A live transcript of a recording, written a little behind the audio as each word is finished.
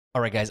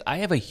All right, guys, I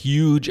have a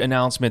huge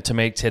announcement to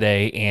make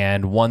today,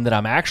 and one that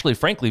I'm actually,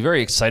 frankly,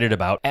 very excited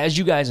about. As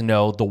you guys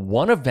know, the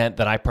one event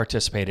that I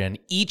participate in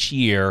each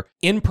year,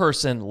 in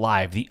person,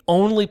 live, the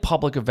only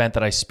public event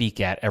that I speak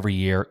at every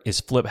year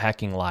is Flip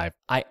Hacking Live.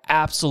 I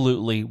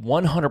absolutely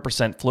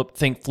 100%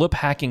 think Flip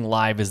Hacking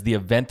Live is the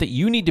event that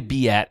you need to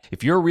be at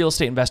if you're a real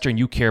estate investor and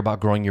you care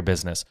about growing your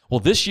business. Well,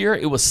 this year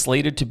it was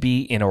slated to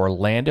be in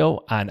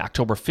Orlando on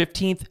October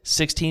 15th,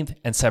 16th,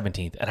 and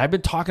 17th. And I've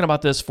been talking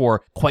about this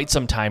for quite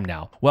some time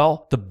now. Well,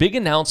 the big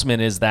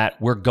announcement is that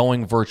we're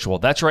going virtual.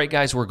 That's right,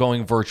 guys, we're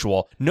going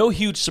virtual. No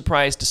huge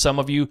surprise to some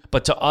of you,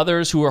 but to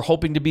others who are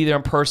hoping to be there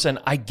in person,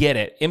 I get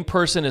it. In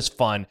person is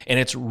fun, and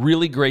it's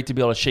really great to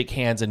be able to shake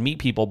hands and meet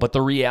people. But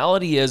the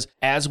reality is,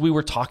 as we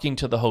were talking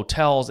to the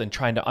hotels and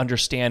trying to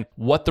understand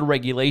what the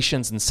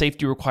regulations and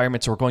safety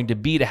requirements were going to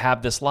be to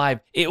have this live,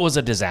 it was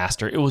a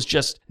disaster. It was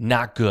just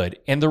not good.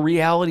 And the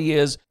reality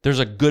is, there's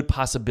a good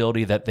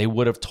possibility that they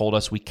would have told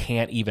us we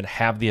can't even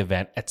have the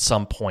event at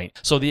some point.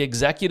 So the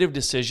executive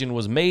decision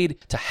was made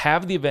to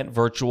have the event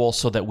virtual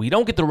so that we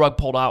don't get the rug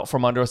pulled out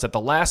from under us at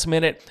the last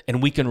minute,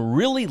 and we can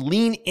really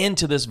lean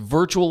into this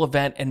virtual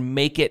event and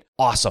make it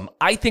awesome.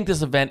 I think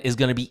this event is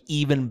going to be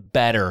even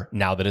better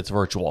now that it's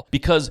virtual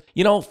because,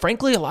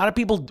 frankly, a lot of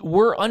people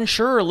were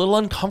unsure, a little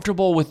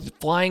uncomfortable with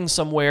flying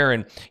somewhere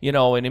and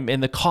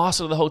the cost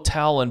of the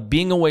hotel and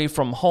being away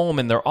from home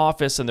and their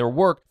office and their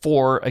work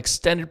for an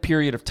extended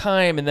period of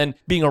time, and then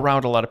being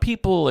around a lot of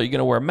people. Are you going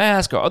to wear a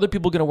mask? Are other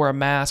people going to wear a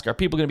mask? Are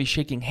people going to be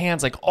shaking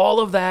hands? Like all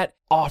of that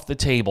off the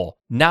table.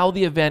 Now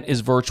the event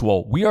is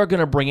virtual. We are going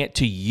to bring it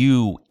to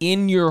you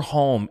in your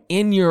home,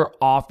 in your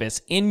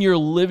office, in your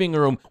living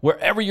room,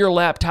 wherever your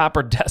laptop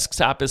or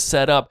desktop is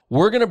set up.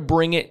 We're going to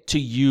bring it to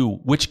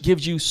you, which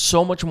gives you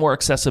so much more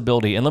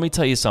accessibility. And let me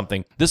tell you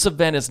something. This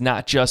event is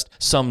not just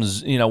some,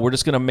 we're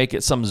just going to make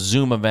it some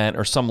Zoom event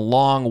or some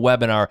long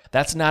webinar.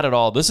 That's not at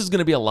all. This is going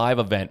to be a live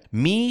event.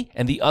 Me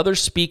and the other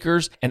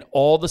speakers and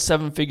all the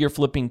seven-figure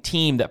flipping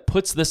team that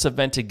puts this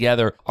event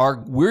together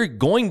we're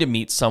going to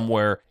meet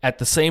somewhere at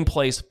the same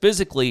place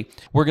physically.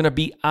 We're going to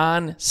be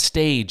on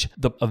stage.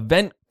 The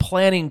event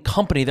planning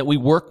company that we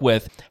work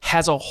with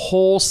has a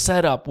whole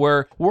setup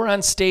where we're on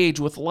stage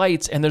with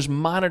lights and there's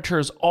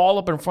monitors all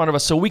up in front of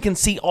us so we can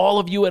see all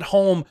of you at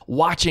home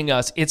watching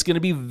us. It's going to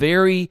be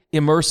very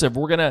immersive.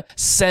 We're going to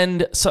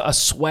send a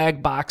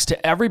swag box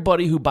to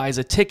everybody who buys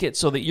a ticket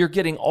so that you're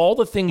getting all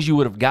the things you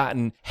would have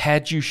gotten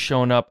had you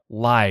shown up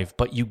live,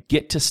 but you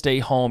get to stay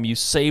home. You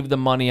save the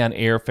money on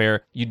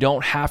airfare. You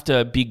don't have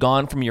to be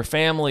gone from your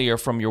family or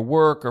from your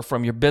work or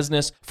from your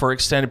business for an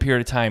extended period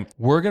of time.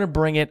 We're going to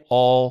bring it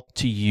all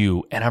to you.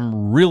 And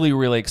I'm really,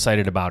 really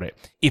excited about it.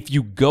 If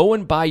you go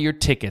and buy your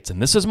tickets,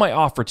 and this is my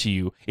offer to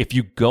you, if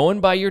you go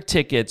and buy your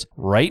tickets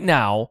right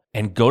now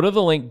and go to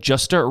the link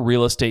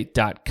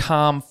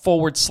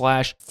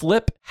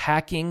juststartrealestate.com/flip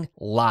hacking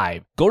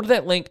live, go to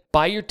that link,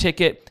 buy your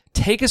ticket,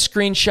 take a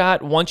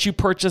screenshot once you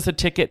purchase a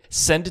ticket,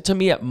 send it to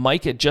me at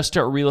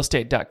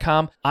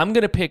mike@juststartrealestate.com. I'm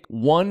going to pick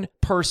one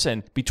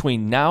person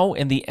between now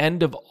and the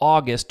end of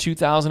August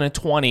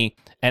 2020,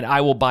 and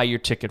I will buy your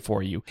ticket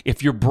for you.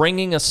 If you're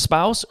bringing a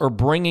spouse or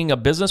bringing a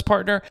business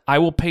partner, I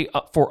will pay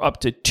for up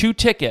to 2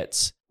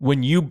 tickets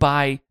when you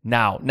buy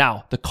now.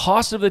 Now, the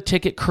cost of the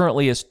ticket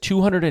currently is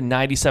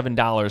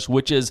 $297,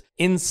 which is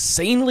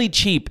insanely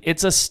cheap.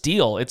 It's a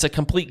steal. It's a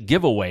complete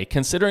giveaway,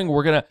 considering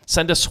we're going to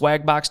send a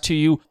swag box to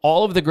you,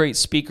 all of the great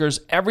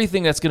speakers,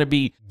 everything that's going to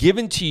be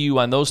given to you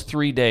on those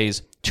 3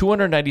 days.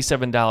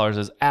 $297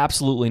 is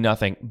absolutely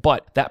nothing,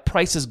 but that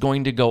price is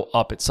going to go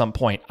up at some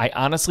point. I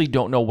honestly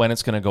don't know when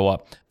it's going to go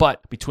up, but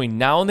between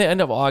now and the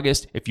end of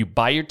August, if you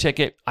buy your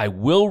ticket, I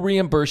will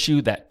reimburse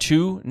you that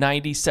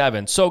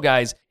 $297. So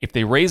guys, if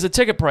they raise the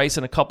ticket price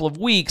in a couple of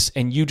weeks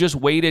and you just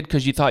waited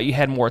because you thought you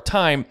had more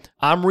time,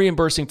 I'm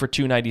reimbursing for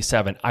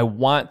 $297. I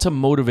want to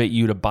motivate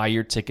you to buy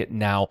your ticket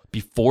now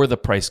before the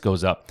price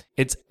goes up.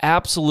 It's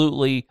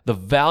absolutely, the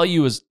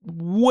value is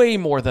way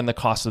more than the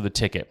cost of the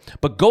ticket.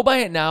 But go buy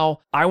it now.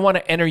 I want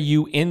to enter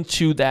you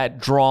into that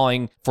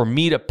drawing for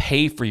me to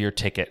pay for your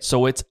ticket.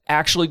 So it's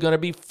actually going to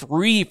be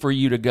free for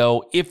you to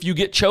go if you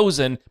get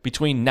chosen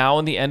between now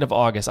and the end of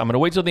August. I'm going to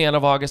wait till the end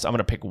of August. I'm going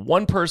to pick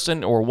one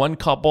person or one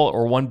couple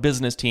or one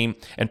business team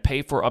and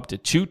pay for up to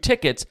 2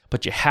 tickets.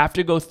 But you have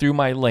to go through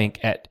my link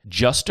at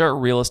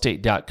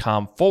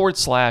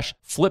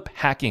juststartrealestate.com/flip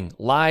hacking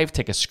live.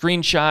 Take a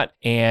screenshot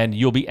and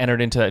you'll be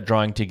entered into that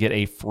drawing to get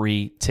a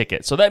free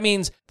ticket. So that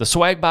means the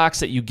swag box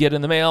that you get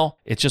in the mail,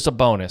 it's just a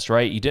bonus,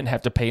 right? You didn't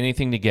have to pay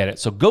anything to get it.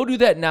 So go do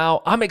that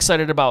now. I'm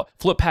excited about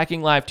Flip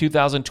Hacking Live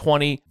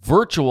 2020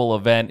 virtual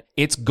event.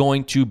 It's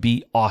going to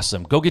be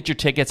awesome. Go get your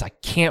tickets. I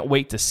can't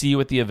wait to see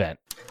you at the event.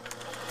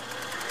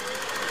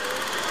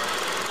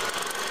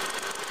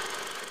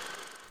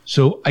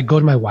 So I go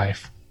to my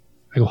wife.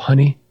 I go,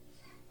 honey,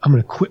 I'm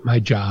going to quit my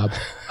job.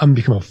 I'm going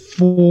to become a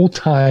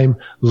full-time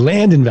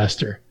land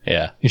investor.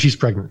 Yeah. And she's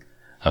pregnant.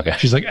 Okay.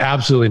 She's like,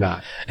 absolutely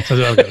not. So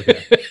I was like,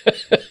 okay.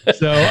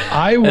 So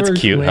I worked.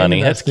 That's cute,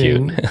 honey. That's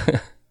cute.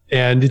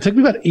 And it took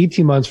me about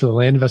 18 months for the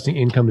land investing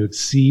income to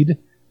exceed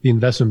the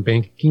investment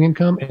banking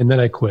income. And then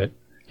I quit.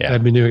 Yeah. And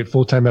I've been doing it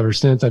full time ever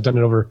since. I've done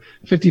it over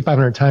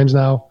 5,500 times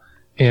now,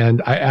 and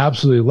I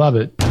absolutely love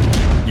it.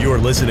 You're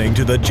listening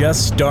to the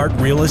Just Start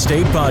Real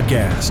Estate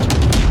Podcast.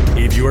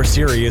 If you're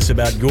serious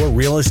about your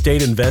real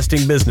estate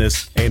investing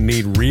business and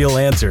need real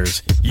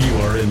answers, you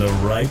are in the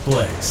right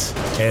place.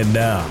 And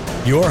now,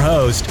 your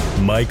host,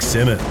 Mike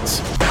Simmons.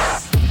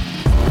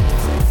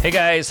 Hey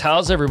guys,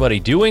 how's everybody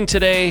doing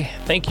today?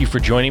 Thank you for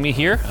joining me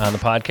here on the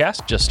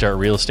podcast, Just Start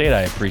Real Estate.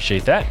 I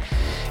appreciate that.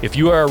 If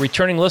you are a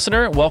returning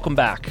listener, welcome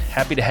back.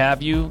 Happy to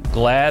have you.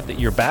 Glad that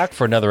you're back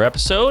for another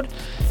episode.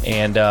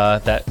 And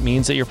that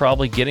means that you're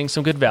probably getting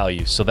some good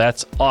value. So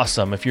that's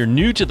awesome. If you're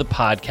new to the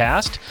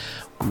podcast,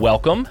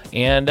 welcome,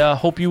 and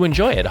hope you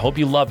enjoy it. I hope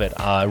you love it.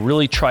 I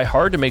really try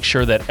hard to make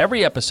sure that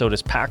every episode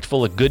is packed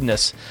full of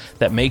goodness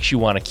that makes you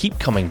want to keep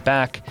coming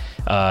back.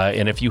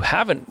 And if you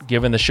haven't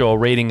given the show a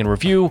rating and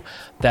review,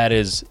 that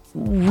is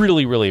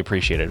really, really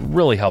appreciated.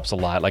 Really helps a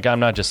lot. Like, I'm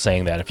not just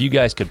saying that. If you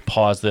guys could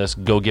pause this,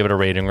 go give it a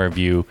rating or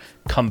review,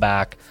 come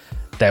back,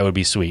 that would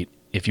be sweet.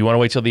 If you want to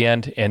wait till the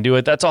end and do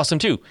it, that's awesome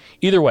too.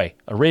 Either way,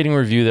 a rating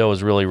review, though,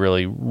 is really,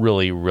 really,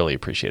 really, really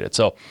appreciated.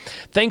 So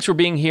thanks for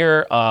being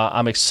here.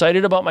 I'm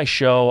excited about my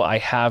show. I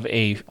have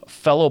a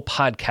fellow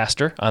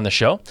podcaster on the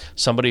show,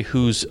 somebody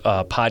whose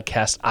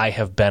podcast I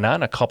have been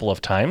on a couple of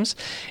times.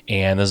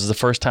 And this is the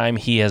first time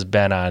he has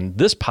been on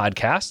this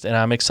podcast, and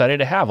I'm excited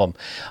to have him.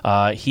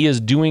 He is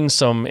doing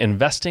some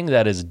investing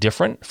that is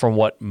different from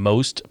what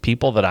most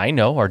people that I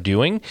know are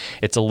doing.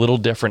 It's a little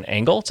different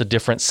angle. It's a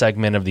different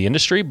segment of the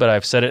industry, but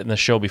I've said it in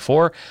the show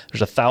before.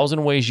 There's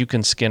 1,000 ways you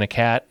can skin a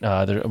cat.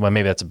 Well,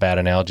 maybe that's a bad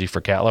analogy for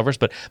cat lovers,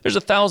 but there's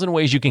 1,000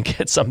 ways you can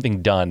get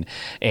something done.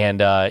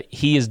 And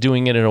he is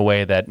doing it in a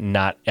way that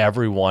not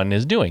everyone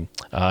is doing.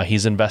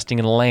 He's investing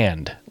in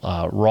land,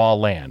 raw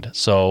land.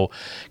 So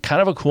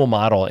kind of a cool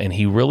model. And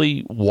he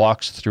really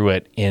walks through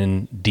it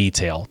in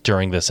detail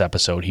during this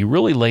episode. He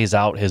really lays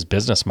out his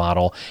business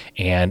model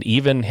and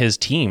even his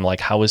team, like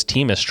how his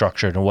team is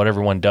structured and what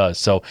everyone does.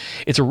 So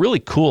it's a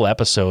really cool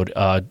episode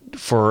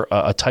for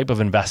a type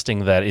of investing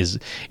that is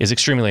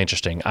extremely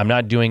interesting. I'm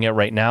not doing it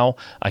right now.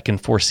 I can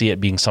foresee it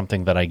being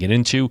something that I get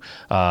into.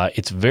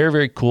 It's very,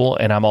 very cool.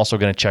 And I'm also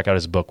going to check out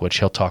his book, which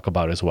he'll talk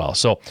about as well.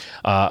 So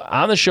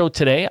on the show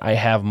today, I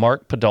have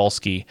Mark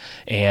Podolsky.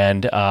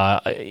 And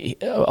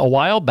a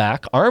while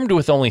back, armed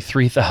with only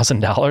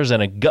 $3,000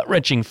 and a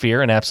gut-wrenching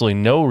fear and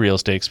absolutely no real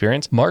estate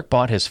experience, Mark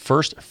bought his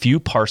first few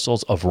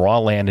parcels of raw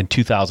land in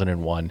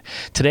 2001.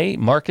 Today,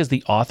 Mark is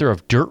the author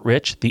of Dirt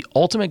Rich, the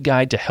ultimate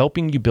guide to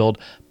helping you build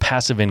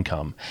passive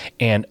income,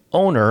 and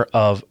owner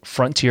of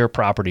Frontier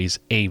Properties,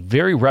 a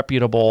very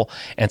reputable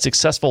and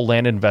successful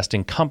land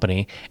investing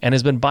company, and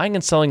has been buying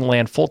and selling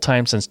land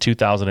full-time since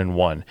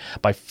 2001.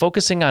 By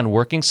focusing on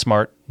working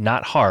smart,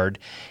 not hard,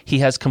 he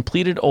has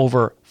completed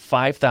over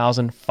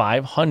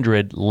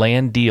 5,500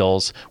 land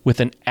deals with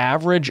an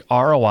average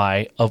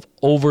ROI of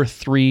over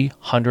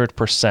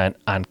 300%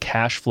 on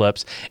cash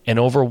flips and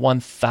over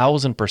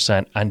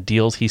 1,000% on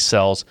deals he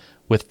sells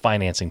with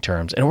financing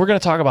terms. And we're going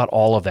to talk about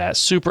all of that.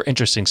 Super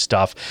interesting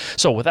stuff.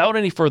 So without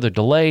any further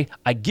delay,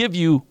 I give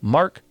you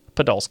Mark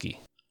Podolsky.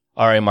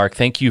 All right, Mark,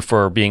 thank you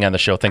for being on the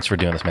show. Thanks for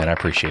doing this, man. I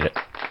appreciate it.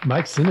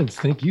 Mike Simmons,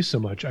 thank you so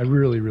much. I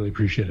really, really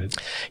appreciate it.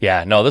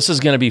 Yeah, no, this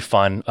is going to be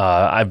fun.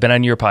 I've been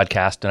on your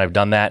podcast and I've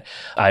done that.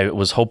 I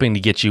was hoping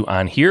to get you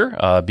on here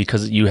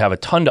because you have a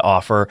ton to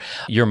offer.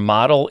 Your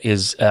model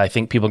is, I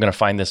think people are going to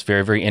find this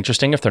very, very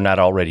interesting if they're not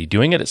already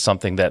doing it. It's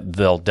something that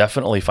they'll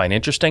definitely find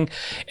interesting.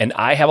 And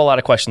I have a lot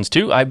of questions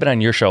too. I've been on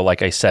your show,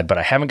 like I said, but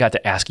I haven't got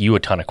to ask you a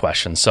ton of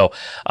questions. So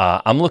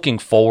I'm looking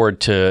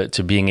forward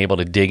to being able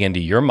to dig into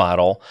your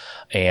model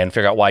and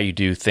figure out why you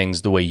do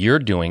things the way you're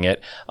doing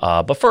it.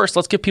 But first,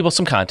 let's give people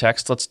some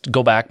context. Let's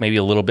go back maybe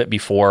a little bit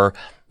before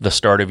the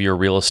start of your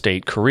real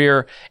estate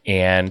career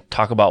and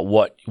talk about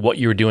what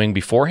you were doing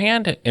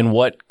beforehand and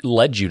what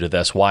led you to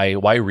this. Why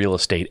real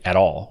estate at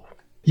all?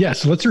 Yeah,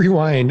 so let's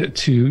rewind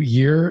to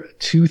year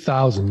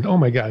 2000. Oh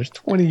my gosh,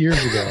 20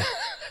 years ago.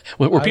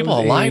 Were people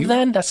alive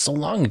then? That's so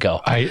long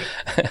ago. I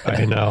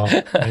know.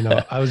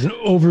 I was an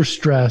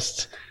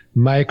overstressed,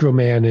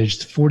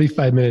 micromanaged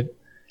 45-minute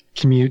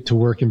commute to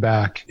work and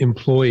back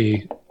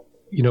employee.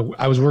 You know,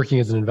 I was working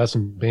as an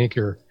investment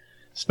banker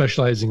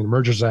specializing in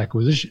mergers and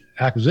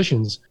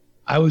acquisitions.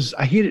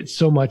 I hated it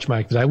so much,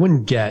 Mike, that I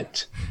wouldn't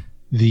get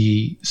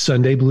the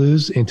Sunday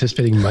blues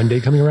anticipating Monday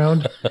coming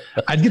around.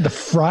 I'd get the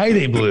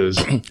Friday blues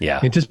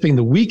anticipating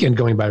the weekend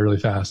going by really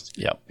fast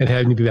and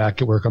having to be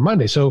back at work on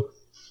Monday. So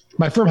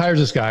my firm hires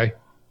this guy.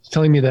 He's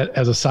telling me that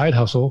as a side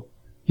hustle,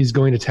 he's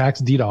going to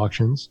tax deed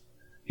auctions.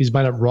 He's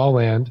buying up raw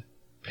land,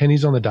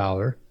 pennies on the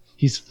dollar.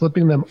 He's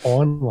flipping them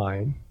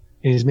online,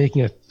 and he's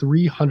making a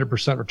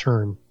 300%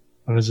 return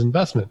on his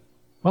investment.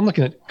 I'm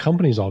looking at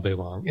companies all day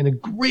long, and a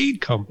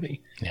great company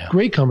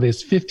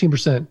is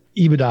 15%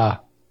 EBITDA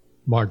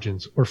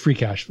margins or free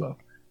cash flow.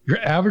 Your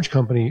average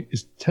company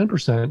is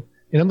 10%,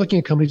 and I'm looking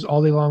at companies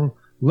all day long,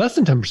 less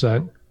than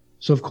 10%.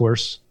 So, of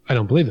course, I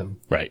don't believe them.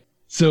 Right.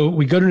 So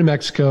we go to New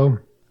Mexico.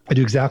 I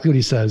do exactly what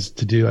he says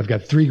to do. I've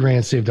got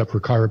 $3,000 saved up for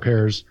car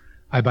repairs.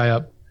 I buy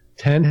up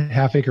 10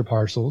 half-acre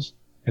parcels.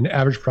 an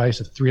average price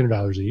of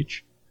 $300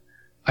 each.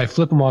 I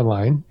flip them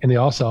online and they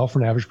all sell for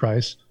an average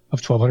price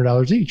of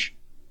 $1,200 each.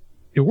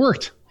 It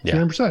worked,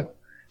 300%.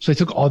 So I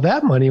took all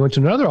that money, went to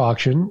another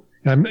auction.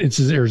 And it's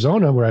in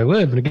Arizona where I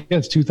live. And again,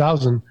 it's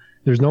 2000.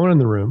 There's no one in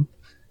the room.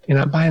 And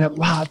I'm buying up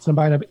lots. I'm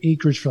buying up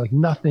acreage for like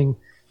nothing.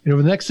 And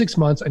over the next 6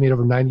 months, I made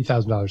over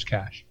 $90,000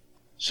 cash.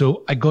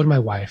 So I go to my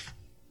wife.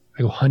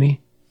 I go,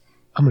 honey,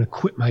 I'm going to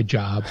quit my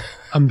job.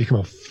 I'm going to become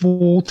a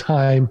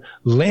full-time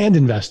land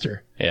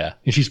investor. Yeah.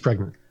 And she's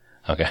pregnant.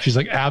 Okay. She's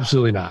like,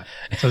 absolutely not.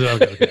 So I was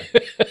like, okay.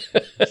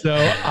 So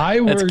I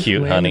worked. That's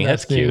cute, honey.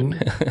 That's cute.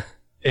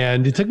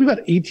 And it took me about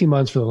 18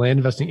 months for the land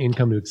investing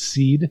income to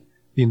exceed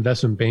the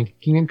investment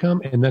banking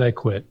income. And then I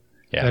quit.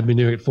 Yeah. And I've been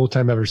doing it full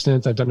time ever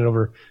since. I've done it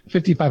over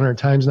 5,500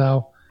 times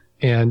now.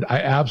 And I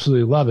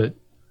absolutely love it.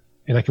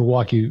 And I can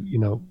walk you,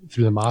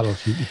 through the model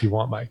if you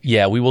want, Mike.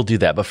 Yeah, we will do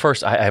that. But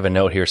first, I have a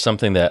note here,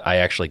 something that I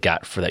actually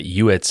got for that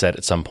you had said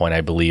at some point,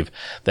 I believe,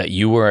 that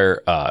you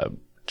were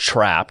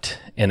trapped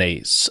in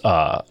a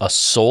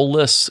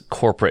soulless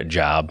corporate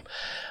job.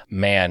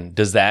 Man,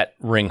 does that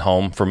ring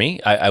home for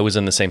me? I was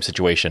in the same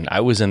situation.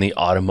 I was in the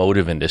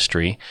automotive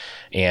industry.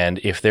 And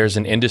if there's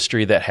an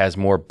industry that has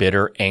more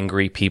bitter,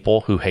 angry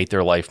people who hate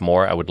their life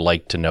more, I would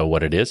like to know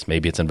what it is.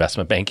 Maybe it's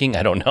investment banking.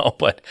 I don't know,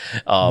 but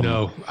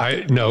no,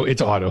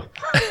 it's auto.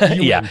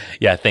 Yeah.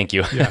 Thank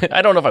you. Yeah.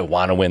 I don't know if I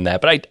want to win that,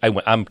 but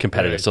I'm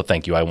competitive. Right. So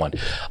thank you. I won.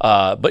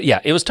 But yeah,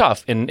 it was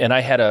tough. And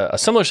I had a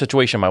similar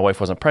situation. My wife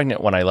wasn't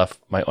pregnant when I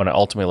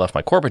ultimately left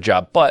my corporate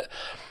job, but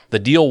the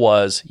deal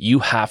was you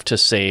have to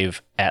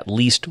save at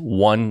least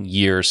 1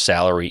 year's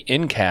salary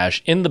in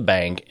cash in the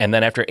bank. And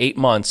then after 8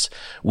 months,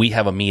 we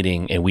have a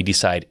meeting and we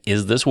decide,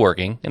 is this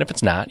working? And if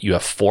it's not, you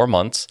have 4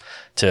 months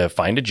to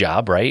find a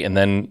job, right? And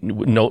then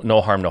no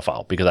harm, no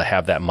foul, because I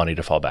have that money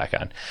to fall back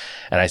on.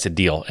 And I said,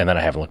 deal. And then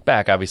I haven't looked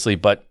back, obviously,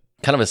 but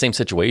kind of the same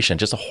situation,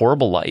 just a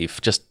horrible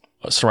life, just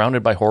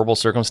surrounded by horrible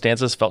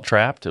circumstances, felt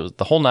trapped. It was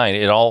the whole nine.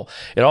 It all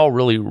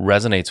really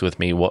resonates with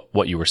me,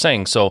 what you were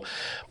saying. So,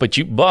 but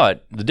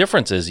the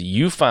difference is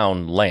you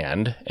found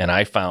land and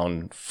I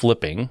found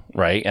flipping,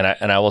 right?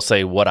 And I will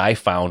say what I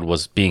found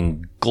was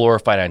being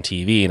glorified on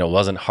TV, and it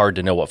wasn't hard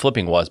to know what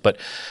flipping was, but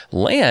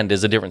land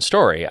is a different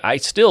story. I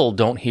still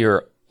don't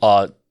hear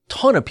a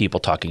ton of people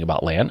talking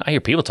about land. I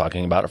hear people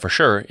talking about it for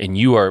sure, and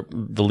you are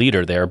the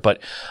leader there, but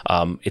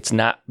it's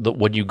not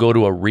when you go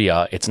to a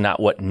RIA, it's not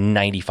what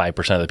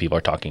 95% of the people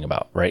are talking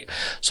about, right?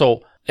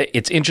 So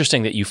it's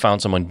interesting that you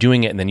found someone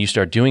doing it and then you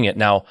start doing it.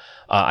 Now,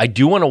 I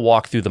do want to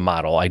walk through the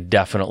model. I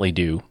definitely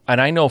do.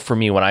 And I know for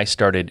me, when I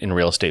started in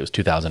real estate, it was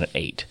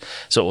 2008.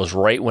 So it was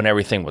right when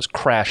everything was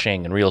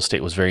crashing and real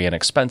estate was very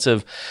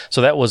inexpensive. So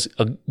that was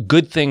a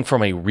good thing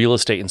from a real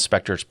estate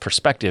inspector's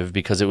perspective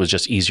because it was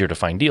just easier to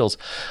find deals.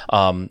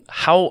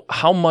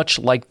 How much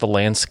like the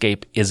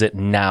landscape is it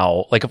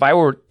now? Like if I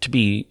were to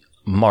be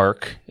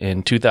Mark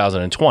in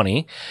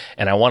 2020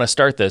 and I want to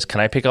start this,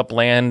 can I pick up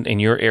land in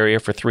your area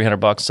for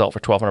 $300, sell it for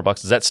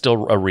 $1,200? Is that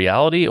still a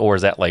reality, or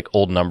is that like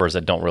old numbers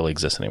that don't really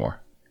exist anymore?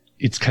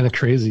 It's kind of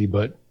crazy,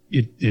 but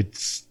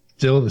it's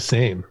still the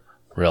same.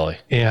 Really?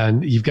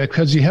 And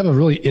because you have a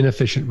really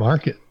inefficient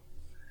market.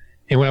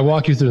 And when I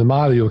walk you through the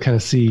model, you'll kind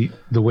of see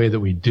the way that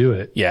we do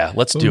it. Yeah,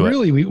 let's do it.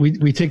 Really,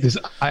 we take this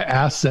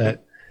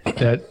asset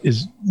that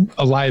is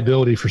a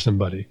liability for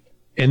somebody,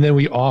 and then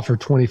we offer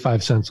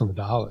 25 cents on the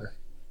dollar.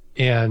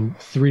 And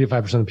 3 to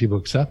 5% of people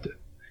accept it.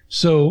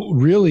 So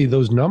really,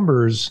 those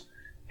numbers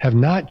have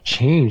not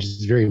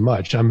changed very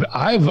much.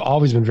 I've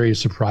always been very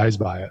surprised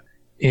by it.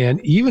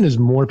 And even as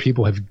more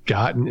people have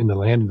gotten into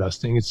land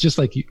investing, it's just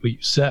like what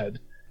you said.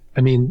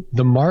 I mean,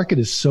 the market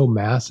is so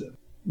massive.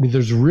 I mean,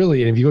 there's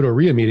really, and if you go to a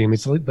RIA meeting,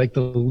 it's like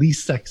the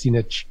least sexy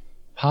niche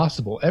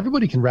possible.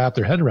 Everybody can wrap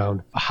their head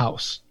around a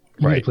house,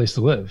 right? A place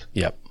to live.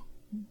 Yep.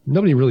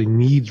 Nobody really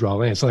needs raw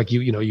land. It's like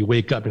you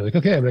wake up and you're like,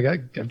 okay,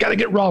 I've got to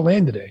get raw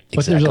land today.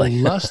 But there's a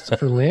lust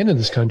for land in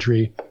this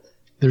country.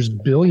 There's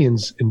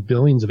billions and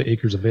billions of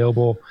acres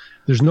available.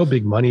 There's no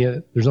big money in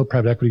it. There's no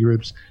private equity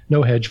groups,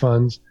 no hedge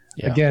funds.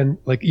 Yeah. Again,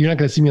 like you're not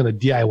going to see me on the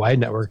DIY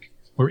network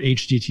or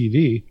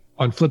HGTV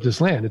on Flip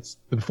This Land. It's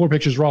the before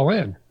pictures raw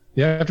land.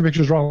 The after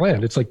pictures raw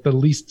land. It's like the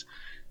least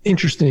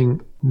interesting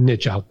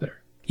niche out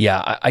there.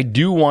 Yeah, I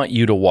do want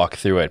you to walk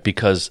through it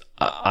because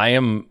I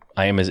am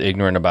as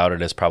ignorant about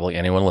it as probably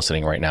anyone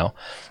listening right now.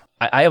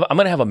 I'm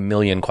going to have a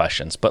million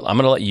questions, but I'm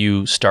going to let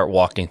you start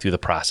walking through the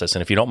process.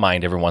 And if you don't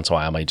mind, every once in a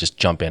while, I might just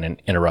jump in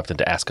and interrupt and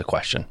to ask a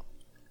question.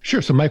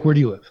 Sure. So, Mike, where do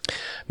you live?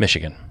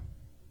 Michigan.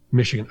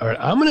 All right.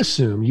 I'm going to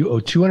assume you owe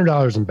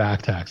 $200 in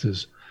back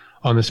taxes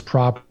on this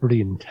property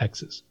in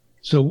Texas.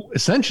 So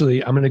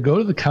essentially, I'm going to go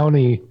to the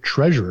county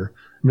treasurer.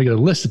 I'm going to get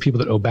a list of people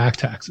that owe back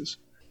taxes.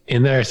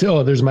 And there I say,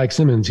 oh, there's Mike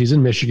Simmons. He's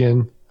in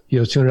Michigan. He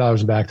owes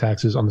 $200 in back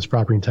taxes on this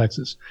property in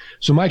Texas.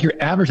 So, Mike, you're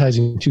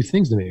advertising two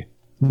things to me.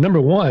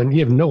 Number one, you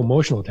have no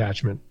emotional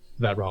attachment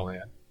to that raw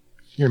land.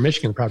 You're in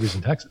Michigan, the property's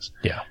in Texas.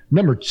 Yeah.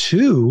 Number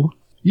two,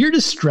 you're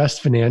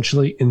distressed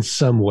financially in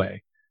some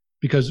way.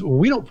 Because when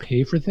we don't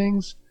pay for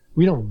things,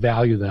 we don't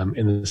value them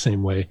in the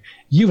same way.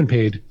 You haven't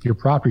paid your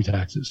property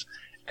taxes.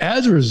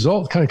 As a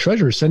result, the county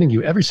treasurer is sending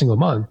you every single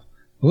month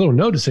a little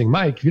notice saying,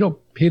 Mike, if you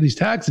don't pay these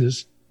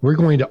taxes, we're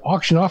going to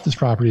auction off this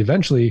property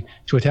eventually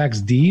to a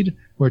tax deed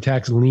or a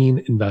tax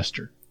lien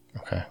investor.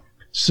 Okay.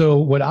 So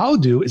what I'll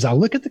do is I'll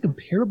look at the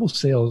comparable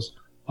sales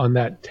on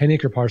that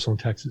 10-acre parcel in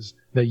Texas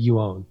that you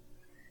own.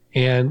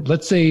 And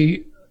let's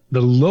say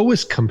the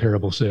lowest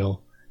comparable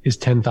sale is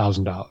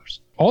 $10,000.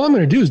 All I'm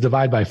going to do is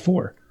divide by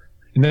 4.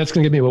 And that's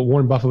going to give me what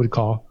Warren Buffett would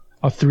call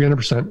a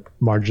 300%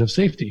 margin of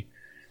safety.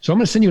 So I'm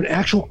going to send you an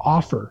actual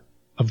offer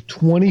of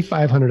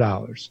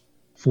 $2,500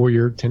 for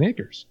your 10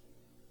 acres.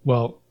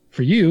 Well,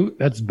 for you,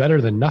 that's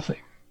better than nothing.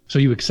 So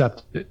you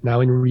accept it.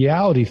 Now, in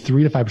reality,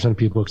 3 to 5% of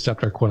people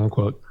accept our quote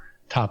unquote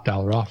top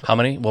dollar offer. How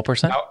many? What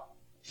percent?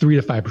 3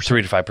 to 5%.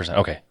 3 to 5%.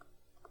 Okay.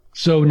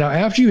 So now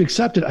after you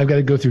accept it, I've got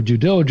to go through due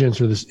diligence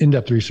or this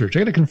in-depth research. I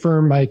got to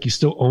confirm, Mike, you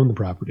still own the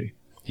property.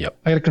 Yep.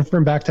 I got to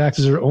confirm back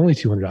taxes are only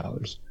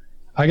 $200.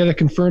 I got to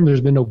confirm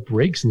there's been no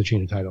breaks in the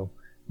chain of title,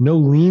 no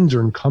liens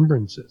or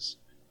encumbrances.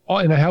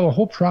 And I have a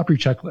whole property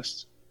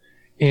checklist.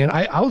 And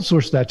I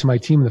outsource that to my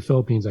team in the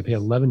Philippines. I pay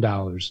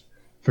 $11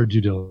 for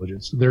due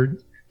diligence. They're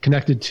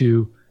connected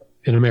to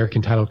an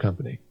American title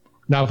company.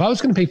 Now, if I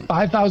was going to pay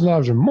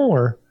 $5,000 or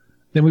more,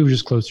 then we would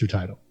just close through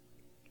title.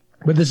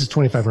 But this is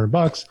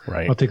 $2,500.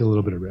 Right. I'll take a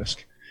little bit of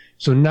risk.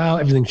 So now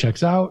everything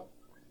checks out,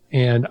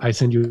 and I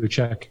send you a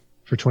check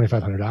for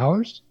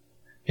 $2,500.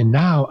 And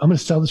now I'm going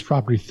to sell this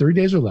property 30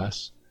 days or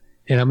less,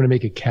 and I'm going to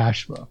make a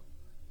cash flow,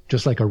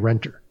 just like a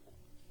renter.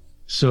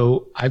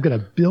 So I've got a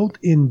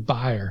built-in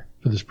buyer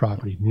for this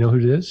property. You know who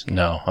it is?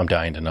 No, I'm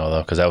dying to know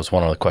though, because that was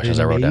one of the questions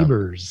I wrote down.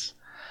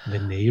 The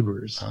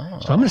neighbors. Oh.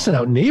 So I'm going to send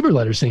out neighbor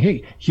letters saying,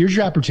 hey, here's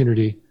your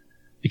opportunity.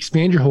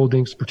 Expand your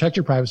holdings, protect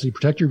your privacy,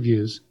 protect your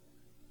views,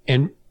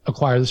 and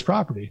acquire this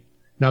property.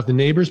 Now, if the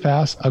neighbors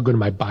pass, I'll go to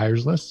my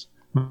buyers list.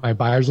 My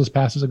buyers list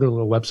passes, I'll go to a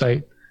little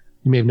website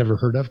you may have never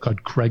heard of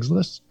called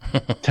Craigslist,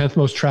 10th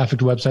most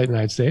trafficked website in the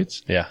United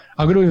States. Yeah.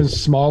 I'll go to an even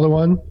smaller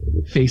one,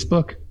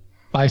 Facebook,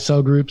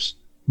 buy-sell groups,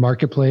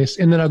 marketplace,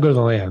 and then I'll go to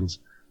the lands,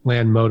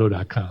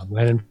 landmodo.com,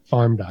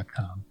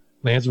 landandfarm.com,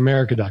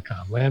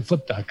 landsofamerica.com,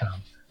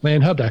 landflip.com,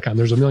 landhub.com.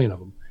 There's a million of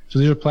them. So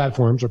these are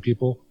platforms where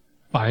people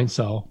buy and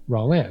sell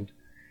raw land.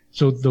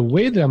 So the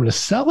way that I'm going to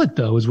sell it,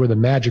 though, is where the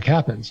magic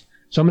happens.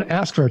 So I'm going to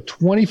ask for a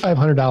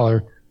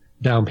 $2,500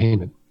 down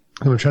payment.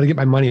 I'm going to try to get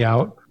my money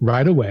out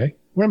right away,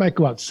 where I might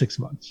go out 6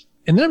 months.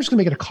 And then I'm just going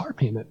to make it a car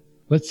payment.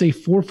 Let's say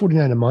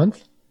 $449 a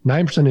month,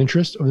 9%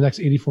 interest over the next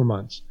 84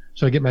 months.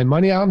 So I get my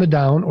money out on the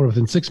down, or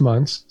within 6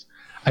 months,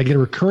 I get a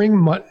recurring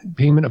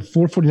payment of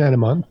 $449 a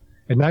month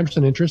at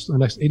 9% interest over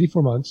the next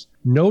 84 months.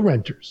 No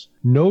renters,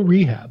 no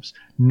rehabs,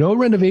 no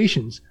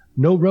renovations,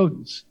 no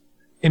rodents.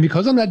 And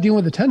because I'm not dealing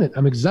with a tenant,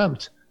 I'm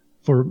exempt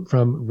from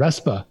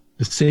RESPA,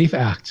 the SAFE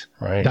Act,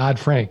 right.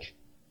 Dodd-Frank,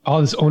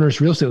 all this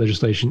onerous real estate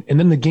legislation. And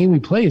then the game we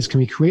play is, can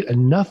we create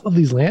enough of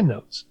these land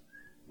notes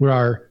where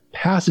our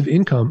passive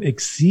income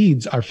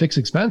exceeds our fixed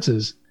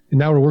expenses? And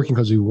now we're working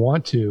because we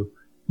want to,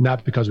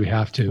 not because we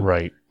have to.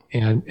 Right.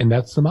 And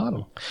that's the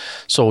model.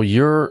 So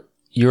you're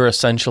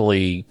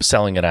essentially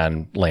selling it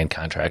on land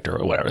contract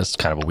or whatever. It's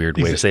kind of a weird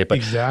way to say it, but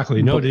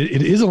exactly. No, it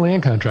is a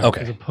land contract,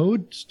 okay, as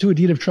opposed to a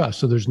deed of trust.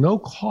 So there's no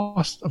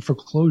cost of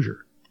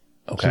foreclosure.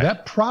 Okay. So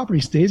that property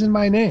stays in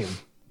my name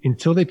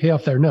until they pay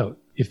off their note.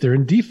 If they're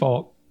in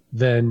default,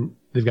 then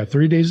they've got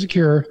 30 days to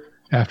cure.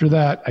 After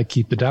that, I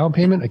keep the down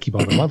payment. I keep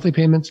all the monthly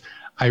payments.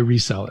 I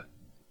resell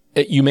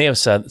it. You may have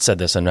said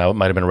this, and now it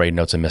might have been writing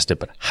notes and missed it,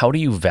 but how do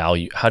you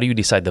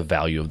decide the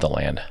value of the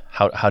land?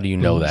 How do you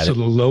know that? So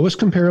the lowest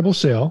comparable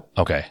sale,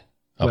 okay,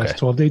 last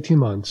 12 to 18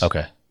 months,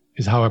 okay,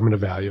 is how I'm going to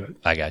value it.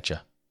 I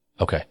gotcha.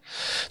 Okay.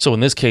 So in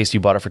this case,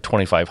 you bought it for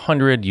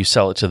 $2,500. You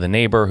sell it to the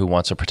neighbor who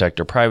wants to protect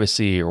their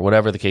privacy or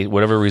whatever the case,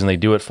 whatever reason they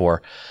do it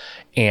for.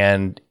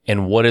 And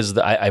what is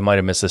I might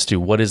have missed this too.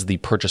 What is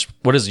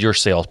your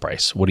sales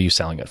price? What are you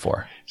selling it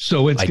for?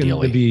 So it's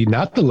going to be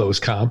not the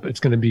lowest comp.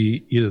 It's going to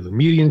be either the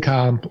median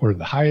comp or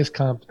the highest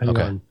comp, depending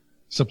on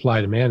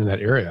supply demand in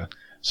that area.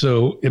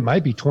 So it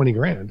might be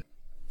 $20,000.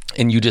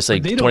 And you just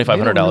say $2,500. They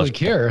don't really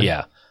care.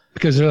 Yeah.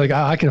 Because they're like,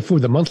 I can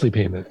afford the monthly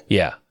payment.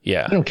 Yeah.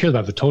 Yeah. I don't care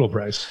about the total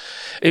price.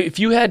 If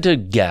you had to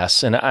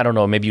guess, and I don't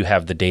know, maybe you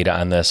have the data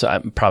on this,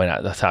 I'm probably not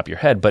at the top of your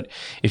head, but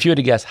if you had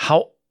to guess,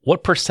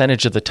 what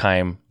percentage of the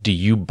time do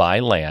you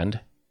buy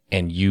land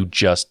and you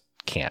just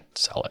can't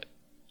sell it,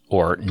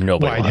 or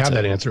nobody wants it? I'd have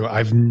that answer.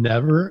 I've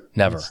never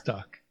been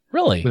stuck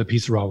really with a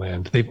piece of raw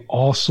land. They've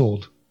all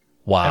sold.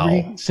 Wow.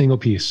 Every single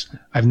piece.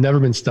 I've never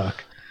been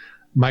stuck.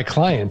 My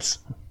clients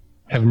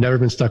have never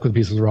been stuck with a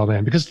piece of raw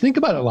land, because think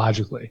about it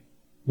logically.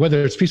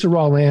 Whether it's a piece of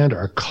raw land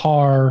or a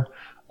car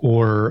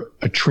or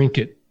a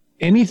trinket,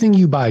 anything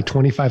you buy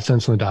 25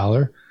 cents on the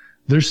dollar,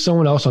 there's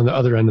someone else on the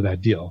other end of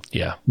that deal.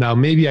 Yeah. Now,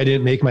 maybe I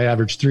didn't make my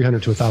average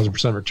 300 to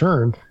 1,000%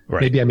 return.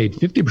 Right. Maybe I made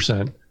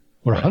 50%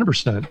 or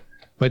 100%,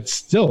 but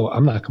still,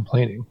 I'm not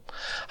complaining.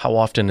 How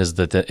often is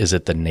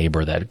it the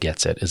neighbor that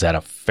gets it? Is that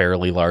a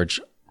fairly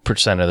large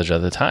percentage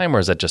of the time, or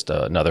is that just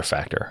another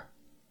factor?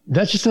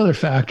 That's just another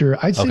factor.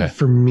 I'd say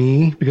for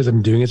me, because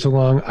I'm doing it so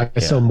long, I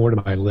sell more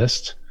to my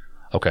list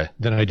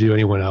than I do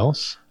anyone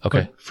else.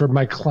 Okay. But for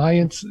my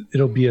clients,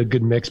 it'll be a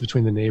good mix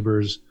between the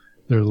neighbors,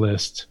 their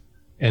list.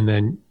 And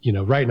then,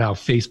 right now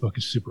Facebook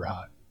is super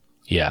hot.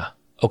 Yeah.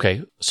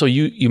 Okay. So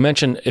you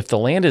mentioned if the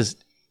land is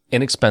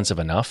inexpensive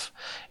enough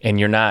and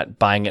you're not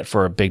buying it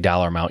for a big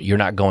dollar amount, you're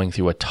not going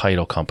through a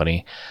title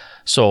company.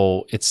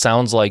 So it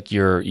sounds like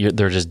they're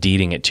just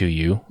deeding it to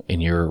you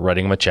and you're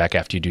writing them a check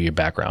after you do your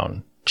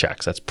background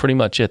checks. That's pretty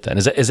much it then.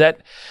 Is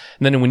that,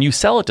 and then when you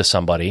sell it to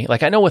somebody,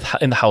 like I know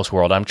in the house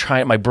world,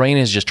 my brain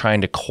is just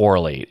trying to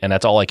correlate, and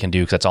that's all I can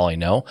do because that's all I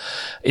know.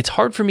 It's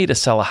hard for me to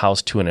sell a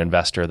house to an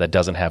investor that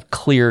doesn't have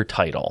clear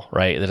title,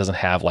 right? That doesn't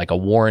have like a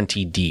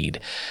warranty deed.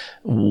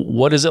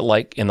 What is it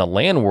like in the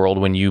land world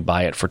when you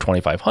buy it for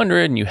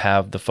 $2,500 and you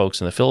have the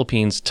folks in the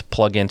Philippines to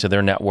plug into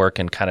their network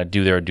and kind of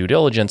do their due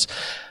diligence,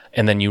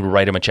 and then you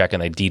write them a check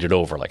and they deed it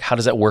over? Like, how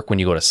does that work when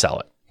you go to sell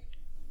it?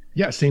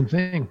 Yeah, same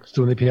thing.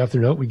 So when they pay off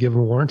their note, we give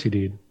them a warranty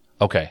deed.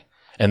 Okay.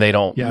 And they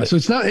don't. Yeah. So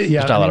it's not.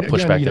 Yeah. There's not a lot of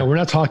pushback there. We're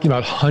not talking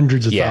about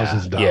hundreds of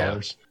thousands of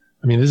dollars. Yeah.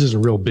 I mean, this is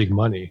real big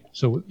money.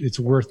 So it's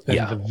worth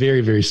a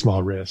very, very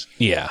small risk.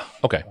 Yeah.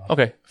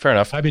 Okay. Fair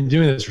enough. I've been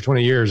doing this for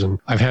 20 years and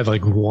I've had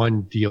like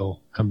one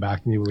deal come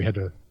back to me where we had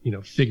to,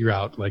 figure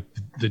out like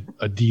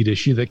a deed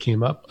issue that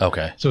came up.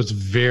 Okay. So it's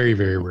very,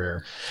 very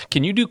rare.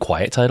 Can you do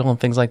quiet title and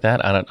things like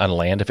that on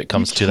land if it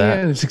comes to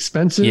that? It's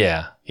expensive.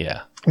 Yeah.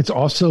 It's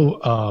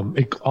also,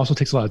 it also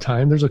takes a lot of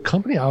time. There's a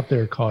company out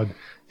there called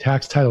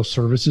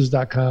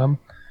taxtitleservices.com.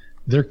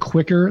 They're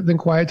quicker than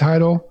quiet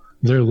title.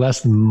 They're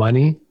less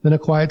money than a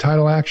quiet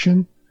title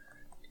action.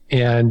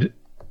 And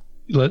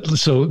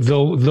so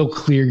they'll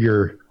clear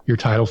your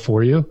title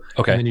for you.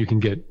 Okay. And then you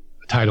can get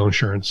title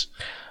insurance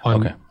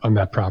on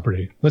that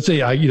property. Let's say,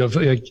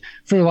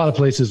 for a lot of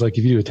places, like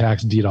if you do a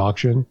tax deed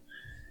auction,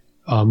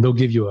 they'll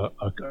give you a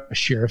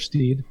sheriff's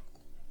deed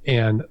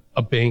and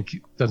a bank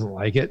doesn't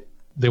like it.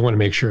 They want to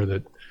make sure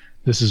that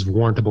this is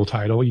warrantable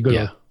title. You go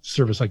to a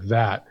service like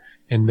that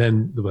and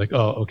then they're like,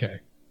 oh,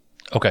 okay.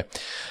 Okay.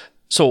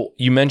 So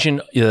you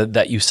mentioned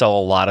that you sell a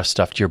lot of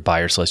stuff to your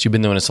buyers list. You've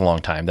been doing this a long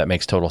time. That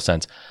makes total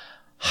sense.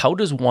 How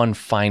does one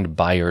find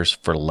buyers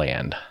for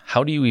land?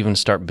 How do you even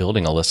start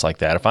building a list like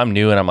that? If I'm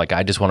new and I'm like, I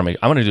want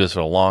to do this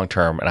for the long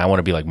term and I want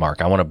to be like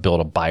Mark, I want to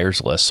build a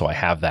buyers list so I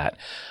have that.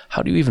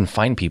 How do you even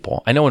find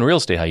people? I know in real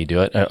estate how you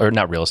do it, or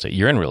not real estate,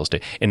 you're in real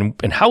estate. In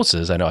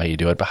houses, I know how you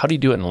do it, but how do you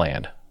do it in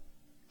land?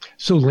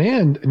 So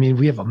land, I mean,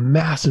 we have a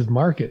massive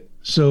market.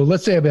 So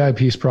let's say I buy a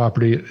piece of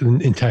property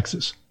in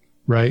Texas,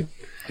 right?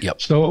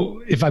 Yep.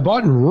 So if I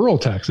bought in rural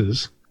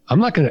Texas, I'm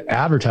not going to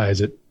advertise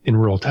it in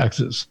rural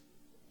Texas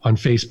on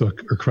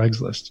Facebook or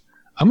Craigslist.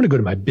 I'm going to go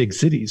to my big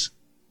cities.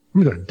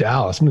 I'm going to go to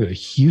Dallas. I'm going to go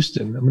to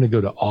Houston. I'm going to go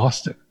to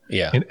Austin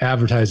and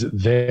advertise it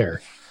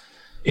there.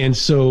 And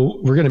so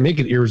we're going to make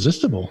it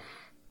irresistible.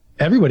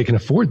 Everybody can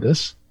afford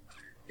this.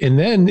 And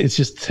then it's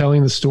just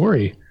telling the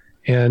story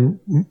and,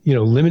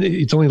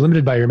 it's only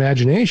limited by your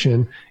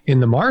imagination in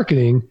the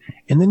marketing.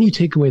 And then you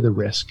take away the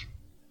risk.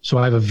 So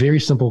I have a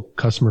very simple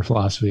customer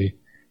philosophy.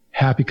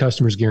 Happy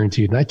customers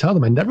guaranteed. And I tell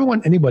them, I never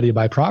want anybody to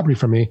buy property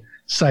from me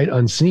sight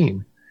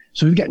unseen.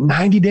 So we've got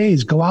 90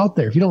 days. Go out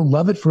there. If you don't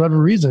love it for whatever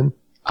reason,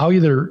 I'll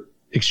either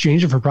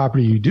exchange it for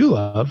property you do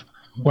love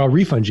or I'll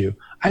refund you.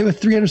 I have a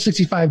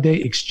 365-day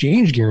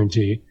exchange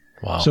guarantee.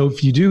 Wow. So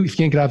if you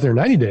can't get out there in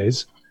 90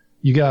 days,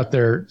 you get out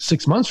there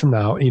 6 months from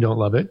now and you don't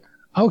love it,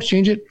 I'll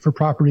exchange it for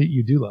property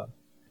you do love.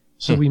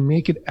 So we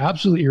make it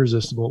absolutely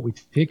irresistible. We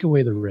take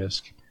away the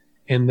risk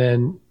and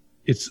then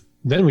we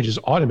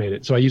just automate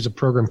it. So I use a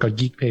program called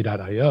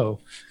geekpay.io.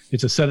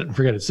 It's a set it and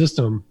forget it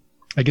system.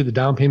 I get the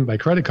down payment by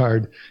credit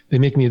card. They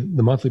make me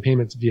the monthly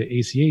payments via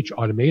ACH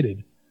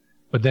automated.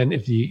 But then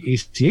if the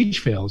ACH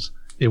fails,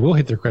 it will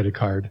hit their credit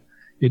card.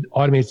 It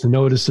automates the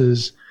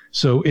notices.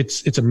 So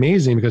it's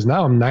amazing because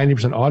now I'm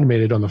 90%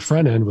 automated on the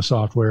front end with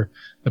software,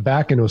 the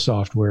back end with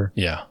software.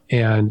 Yeah.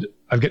 And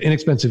I've got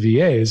inexpensive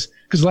VAs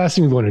because the last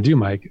thing we want to do,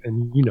 Mike,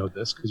 and you know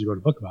this because you wrote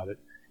a book about it,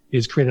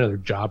 is create another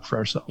job for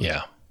ourselves.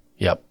 Yeah.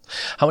 Yep.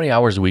 How many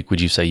hours a week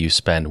would you say you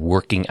spend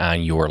working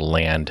on your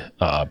land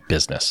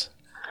business?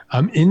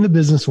 I'm in the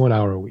business 1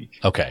 hour a week.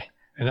 Okay.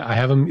 And I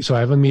have a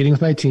meeting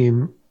with my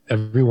team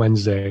every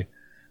Wednesday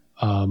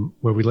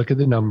where we look at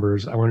the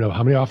numbers. I want to know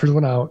how many offers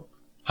went out,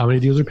 how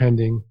many deals are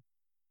pending,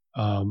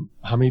 how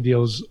many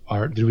deals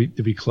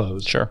did we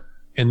close? Sure.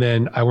 And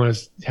then I want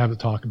to have a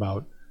talk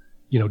about,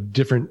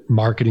 different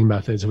marketing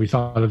methods. We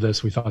thought of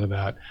this, we thought of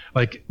that.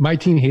 Like my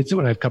team hates it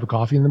when I have a cup of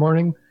coffee in the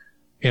morning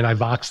and I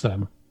Vox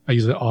them. I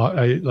use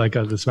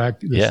this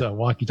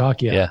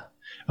walkie-talkie app. Yeah.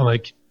 I'm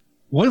like,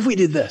 what if we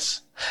did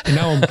this? And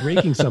now I'm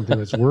breaking something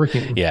that's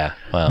working. Yeah.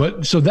 Wow.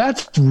 But so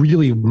that's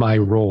really my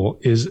role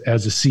is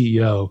as a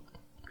CEO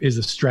is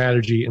a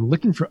strategy and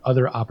looking for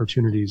other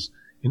opportunities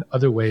in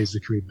other ways to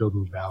create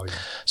building value.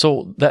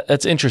 So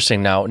that's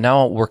interesting. Now I'm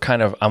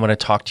going to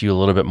talk to you a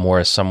little bit more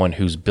as someone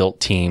who's built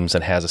teams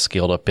and has a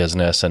scaled up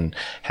business and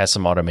has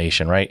some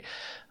automation, right?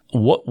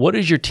 What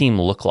does your team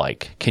look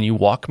like? Can you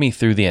walk me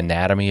through the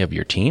anatomy of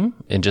your team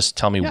and just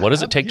tell me what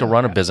does it take to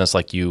run a business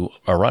like you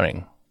are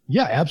running?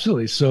 Yeah,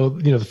 absolutely. So,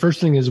 the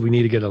first thing is we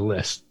need to get a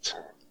list,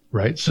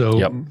 right?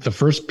 So the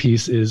first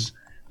piece is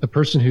the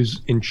person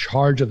who's in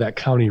charge of that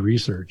county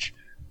research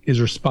is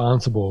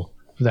responsible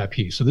for that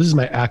piece. So this is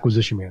my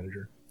acquisition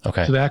manager.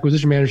 Okay. So the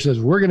acquisition manager says,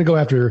 we're going to go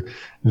after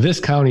this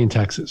county in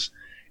Texas.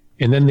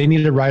 And then they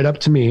need to write up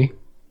to me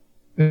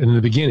in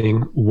the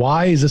beginning,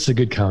 why is this a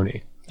good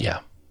county? Yeah.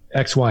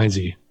 X, Y, and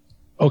Z.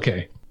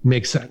 Okay,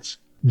 makes sense.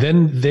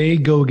 Then they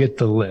go get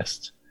the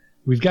list.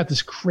 We've got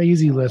this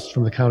crazy list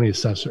from the county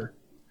assessor.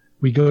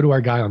 We go to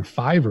our guy on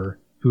Fiverr,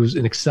 who's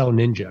an Excel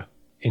ninja,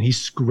 and he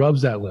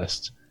scrubs that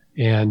list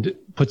and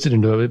puts it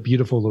into a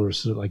beautiful little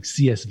sort of like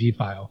CSV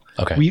file.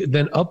 Okay. We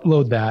then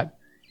upload that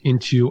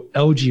into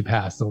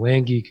LGPath, the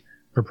LandGeek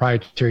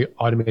proprietary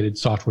automated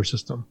software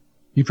system.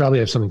 You probably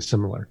have something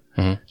similar.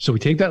 Mm-hmm. So we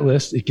take that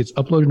list, it gets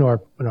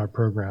uploaded in our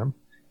program,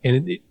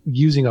 and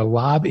using a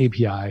Lob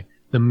API,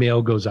 the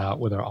mail goes out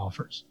with our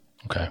offers.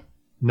 Okay.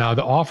 Now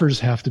the offers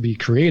have to be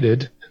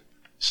created.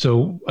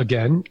 So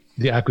again,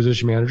 the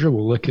acquisition manager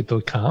will look at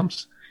the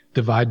comps,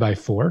 divide by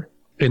 4,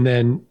 and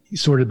then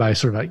sorted by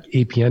sort of like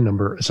APN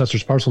number,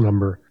 assessor's parcel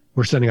number,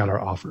 we're sending out our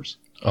offers.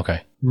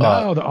 Okay.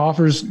 Now the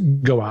offers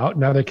go out.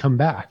 Now they come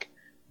back.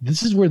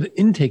 This is where the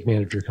intake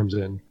manager comes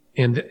in,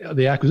 and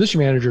the acquisition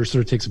manager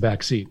sort of takes a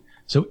back seat.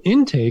 So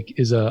intake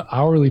is a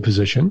hourly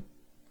position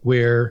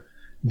where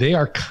they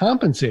are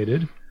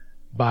compensated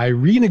by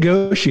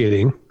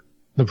renegotiating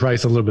the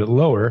price a little bit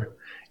lower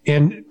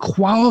and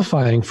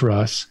qualifying for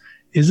us.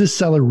 Is this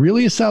seller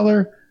really a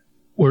seller,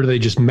 or are they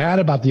just mad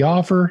about the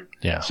offer?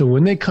 Yeah. So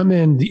when they come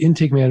in, the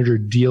intake manager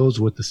deals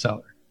with the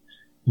seller.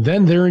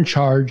 Then they're in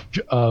charge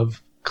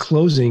of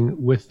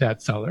closing with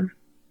that seller.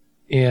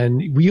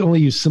 And we only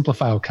use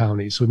Simplifile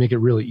counties, so we make it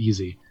really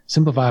easy.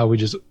 Simplifile,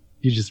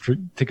 you just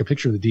take a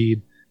picture of the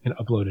deed and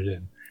upload it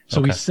in. So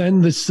we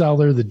send the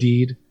seller the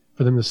deed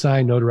for them to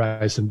sign,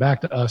 notarize, send back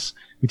to us.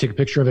 We take a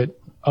picture of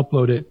it,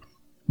 upload it.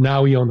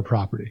 Now we own the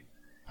property.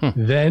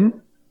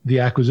 Then the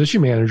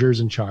acquisition manager is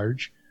in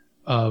charge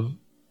of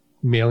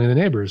mailing the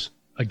neighbors.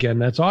 Again,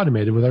 that's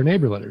automated with our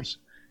neighbor letters.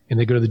 And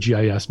they go to the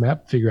GIS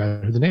map, figure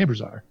out who the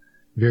neighbors are.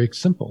 Very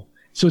simple.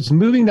 So it's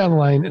moving down the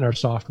line in our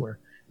software.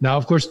 Now,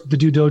 of course, the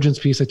due diligence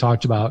piece I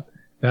talked about,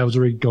 that was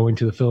already going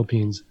to the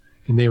Philippines,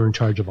 and they were in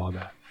charge of all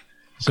that.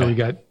 So we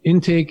got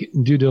intake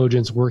and due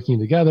diligence working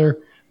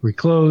together. We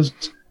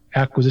closed.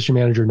 Acquisition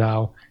manager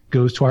now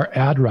goes to our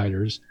ad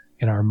writers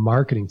and our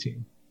marketing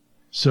team.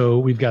 So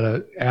we've got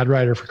an ad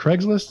writer for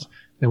Craigslist.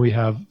 Then we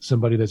have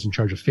somebody that's in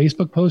charge of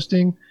Facebook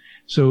posting.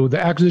 So the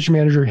acquisition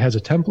manager has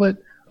a template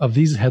of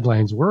these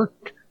headlines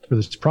work for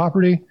this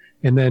property.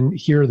 And then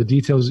here are the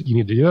details you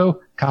need to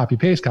do. Copy,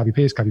 paste, copy,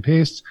 paste, copy,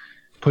 paste.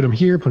 Put them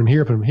here, put them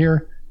here, put them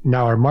here.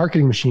 Now our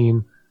marketing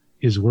machine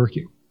is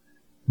working.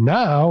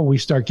 Now we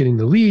start getting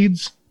the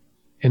leads.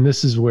 And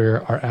this is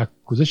where our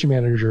acquisition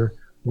manager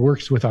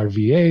works with our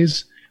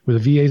VAs, where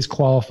the VAs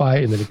qualify.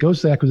 And then it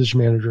goes to the acquisition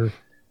manager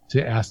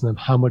to ask them,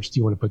 how much do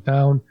you want to put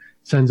down?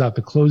 Sends out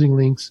the closing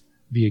links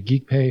via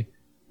GeekPay.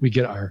 We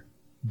get our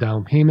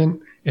down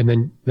payment. And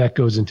then that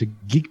goes into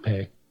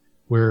GeekPay,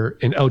 where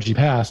in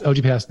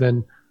LGPass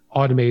then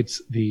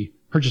automates the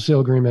purchase sale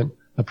agreement,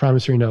 a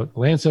promissory note,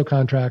 land sale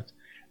contract.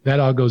 That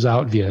all goes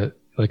out via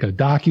like a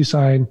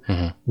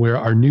DocuSign where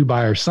our new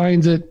buyer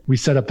signs it. We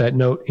set up that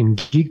note in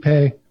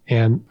GeekPay,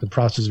 and the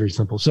process is very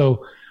simple.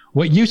 So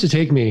what used to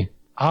take me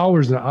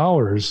hours and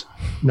hours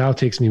now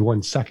takes me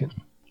 1 second.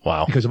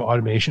 Wow. Because of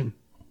automation.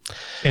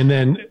 And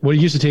then what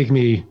used to take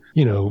me,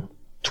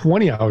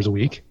 20 hours a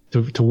week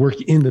to work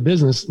in the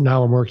business,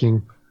 now I'm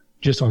working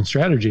just on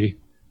strategy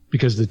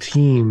because the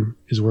team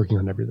is working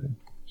on everything.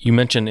 You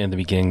mentioned in the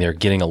beginning there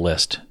getting a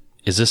list.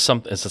 Is this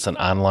an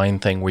online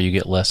thing where you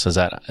get lists? Is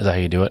that how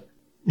you do it?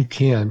 You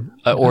can.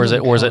 Or is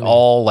it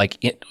all like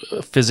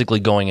physically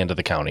going into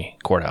the county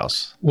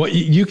courthouse? Well,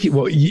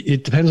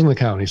 it depends on the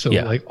county. So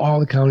like all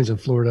the counties in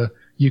Florida,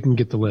 you can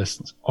get the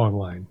lists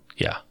online.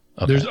 Yeah.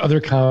 Okay. There's other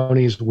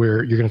counties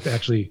where you're going to have to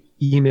actually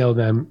email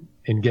them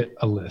and get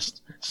a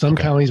list. Some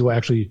counties will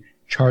actually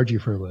charge you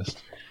for a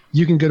list.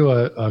 You can go to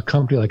a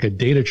company like a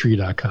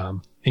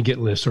datatree.com and get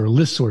lists, or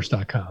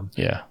listsource.com.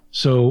 Yeah.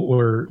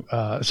 So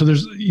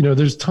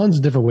there's tons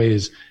of different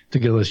ways to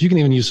get a list. You can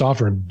even use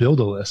software and build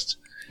a list.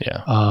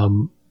 Yeah.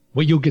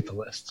 Well, you'll get the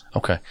list.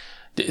 Okay.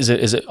 Is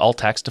it all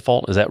tax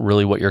default? Is that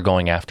really what you're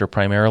going after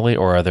primarily,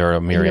 or are there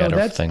a myriad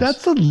of things?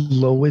 That's the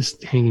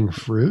lowest hanging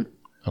fruit.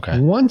 Okay.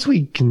 Once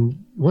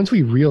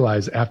we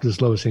realize after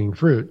this lowest hanging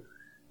fruit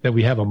that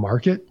we have a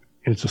market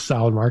and it's a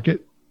solid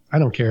market, I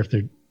don't care if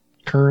they're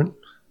current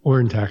or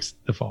in tax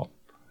default.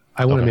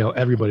 I want to mail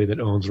everybody that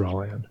owns raw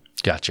land.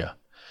 Gotcha.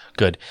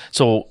 Good.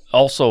 So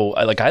also,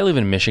 I live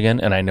in Michigan,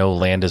 and I know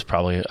land is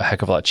probably a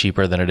heck of a lot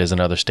cheaper than it is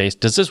in other states.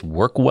 Does this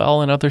work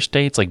well in other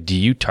states? Like, do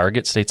you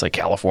target states like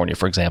California,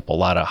 for example? A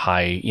lot of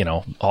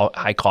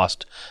high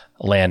cost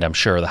land. I'm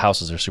sure the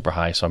houses are super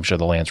high, so I'm sure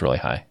the land's really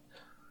high.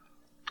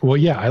 Well,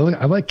 yeah, I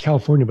like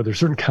California, but there's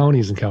certain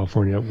counties in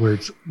California where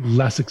it's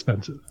less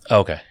expensive.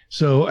 Okay.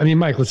 So, I mean,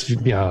 Mike, let's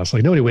be honest.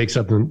 Like, nobody wakes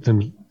up and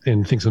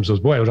thinks to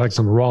themselves, boy, I would like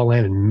some raw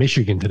land in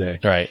Michigan today.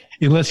 Right.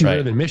 Unless you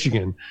live in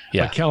Michigan.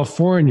 Yeah. Like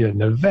California,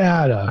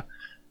 Nevada,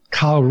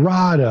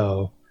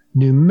 Colorado,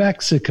 New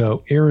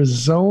Mexico,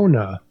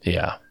 Arizona,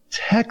 yeah,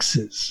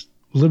 Texas.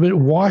 a little bit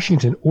in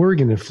Washington,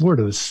 Oregon, and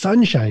Florida, the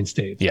sunshine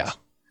states. Yeah.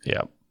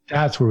 Yeah.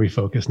 That's where we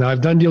focus. Now,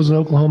 I've done deals in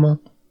Oklahoma.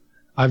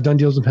 I've done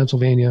deals in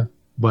Pennsylvania,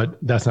 but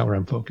that's not where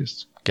I'm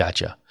focused.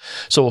 Gotcha.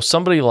 So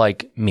somebody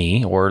like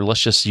me, or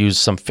let's just use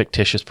some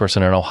fictitious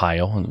person in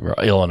Ohio, or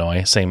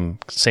Illinois, same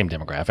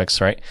demographics,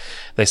 right?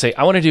 They say,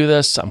 I want to do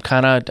this. I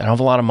don't have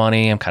a lot of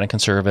money. I'm kind of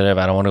conservative.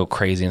 I don't want to go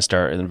crazy and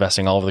start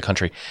investing all over the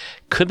country.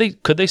 Could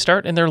they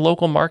start in their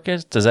local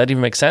market? Does that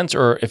even make sense?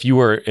 Or if you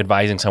were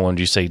advising someone,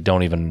 do you say,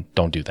 don't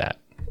do that?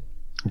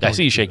 I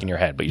see you shaking your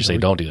head, but you say,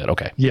 don't do that.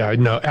 Okay. Yeah,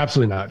 no,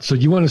 absolutely not. So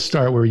you want to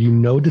start where you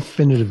know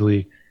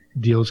definitively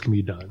deals can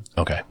be done.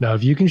 Okay. Now,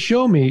 if you can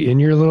show me in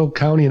your little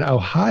county in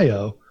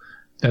Ohio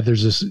that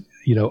there's this,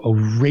 a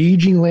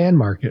raging land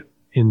market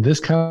in this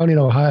county in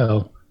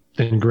Ohio,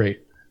 then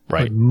great.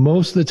 Right. But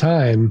most of the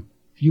time,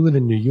 if you live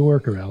in New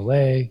York or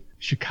LA,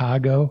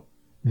 Chicago,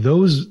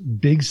 those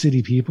big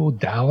city people,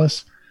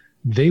 Dallas,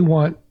 they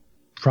want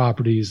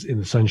properties in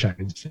the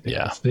sunshine states.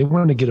 Yeah. They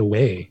want to get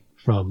away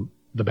from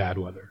the bad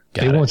weather.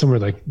 They want somewhere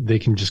like they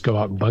can just go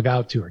out and bug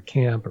out to or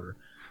camp or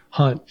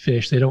hunt,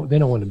 fish. They don't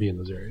want to be in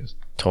those areas.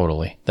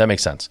 Totally. That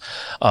makes sense.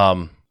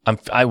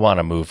 I want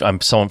to move. I'm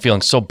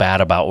feeling so bad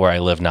about where I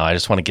live now. I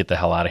just want to get the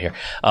hell out of here.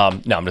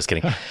 No, I'm just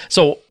kidding.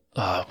 So,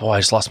 I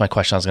just lost my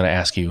question. I was going to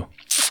ask you.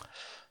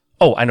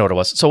 Oh, I know what it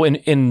was. So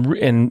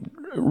in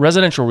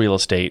residential real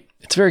estate,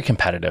 it's very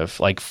competitive.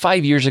 Like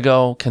 5 years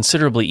ago,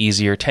 considerably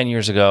easier. 10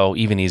 years ago,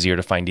 even easier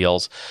to find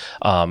deals.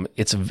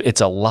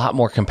 It's a lot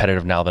more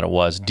competitive now than it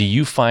was. Do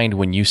you find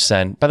when you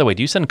send, by the way,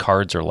 do you send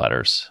cards or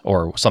letters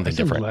or something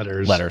different?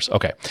 Letters.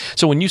 Okay.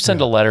 So when you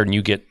send a letter and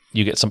you get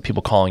some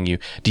people calling you,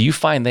 do you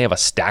find they have a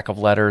stack of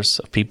letters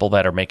of people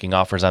that are making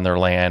offers on their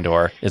land,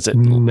 or is it?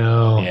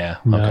 No. Yeah.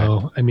 No.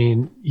 Okay. I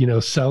mean,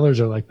 sellers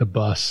are like the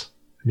bus.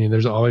 I mean,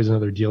 there's always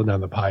another deal down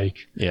the pike.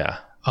 Yeah.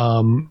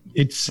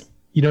 It's,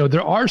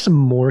 there are some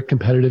more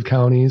competitive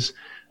counties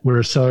where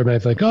a seller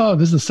might be like, oh,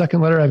 this is the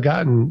second letter I've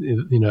gotten,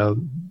 in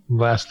the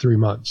last 3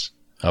 months.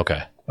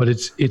 Okay. But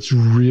it's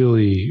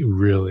really,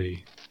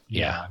 really.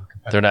 Yeah.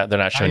 They're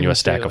not showing you a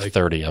stack of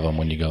 30 of them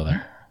when you go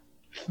there.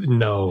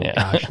 No. Yeah.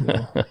 Gosh,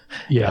 no.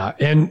 Yeah.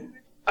 And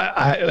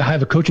I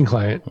have a coaching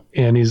client,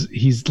 and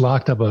he's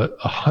locked up a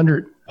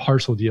 100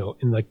 parcel deal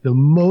in like the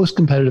most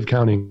competitive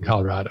county in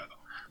Colorado.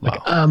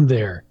 Like, wow. I'm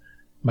there.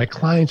 My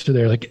clients are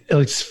there. Like,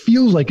 it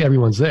feels like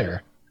everyone's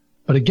there.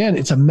 But again,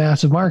 it's a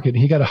massive market.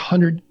 He got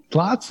 100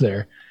 lots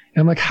there.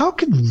 And I'm like, how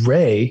could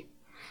Ray,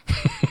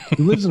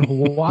 who lives in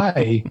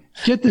Hawaii,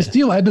 get this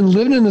deal? I've been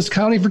living in this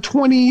county for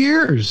 20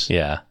 years.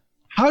 Yeah.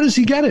 How does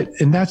he get it?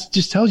 And that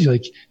just tells you,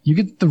 like, you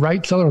get the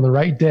right seller on the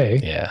right day.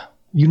 Yeah.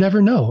 You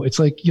never know. It's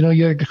like, you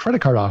get a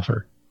credit card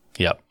offer.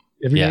 Yep.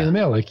 Every day in the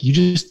mail. Like, you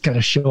just got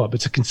to show up.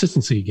 It's a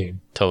consistency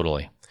game.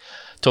 Totally.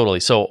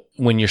 So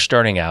when you're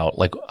starting out,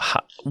 like,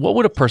 what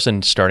would a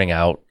person starting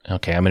out?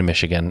 Okay, I'm in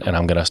Michigan and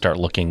I'm going to start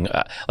looking.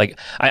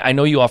 I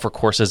know you offer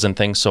courses and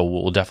things, so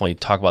we'll definitely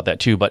talk about that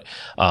too. But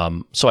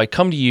so I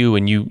come to you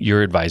and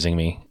you're advising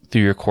me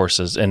through your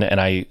courses, and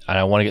I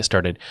want to get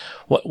started.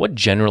 What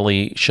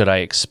generally should I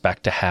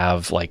expect to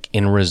have, like,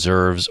 in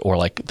reserves, or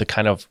like the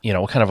kind of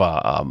what kind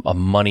of a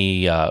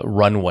money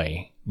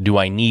runway do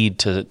I need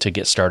to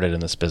get started in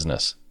this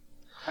business?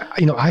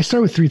 I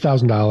start with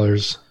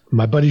 $3,000.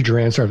 My buddy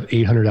Duran started with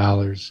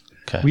 $800.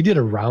 Okay. We did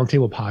a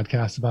roundtable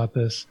podcast about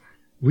this.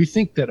 We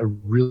think that a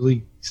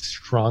really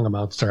strong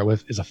amount to start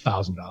with is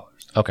 $1,000.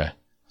 Okay.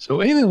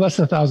 So anything less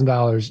than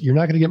 $1,000, you're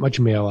not going to get much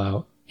mail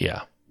out.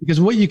 Yeah.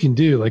 Because what you can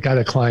do, like, I had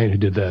a client who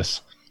did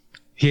this.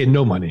 He had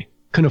no money,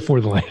 couldn't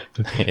afford the land.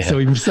 Yeah. So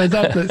he sends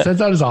out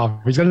his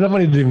offer. He's got enough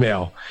money to do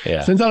mail.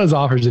 Yeah. Sends out his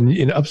offers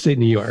in upstate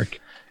New York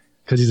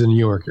because he's a New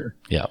Yorker.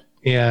 Yeah.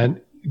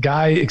 And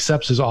guy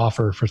accepts his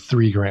offer for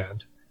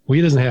 $3,000. Well,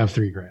 he doesn't have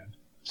 $3,000.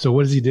 So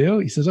what does he do?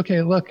 He says,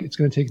 okay, look, it's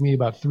going to take me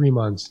about 3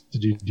 months to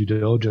do due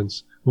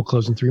diligence. We'll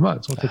close in 3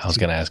 months. I was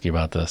going to ask you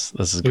about this.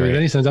 This is so great.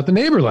 Then he sends out the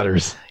neighbor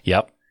letters.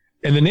 Yep.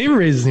 And the neighbor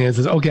raises his hand and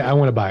says, okay, I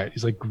want to buy it.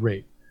 He's like,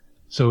 great.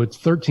 So it's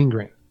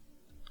 $13,000.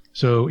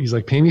 So he's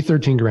like, pay me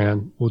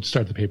 $13,000. We'll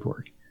start the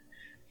paperwork.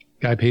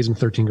 Guy pays him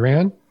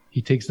 $13,000.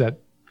 He takes that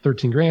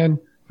 $13,000,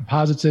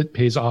 deposits it,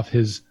 pays off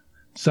his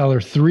seller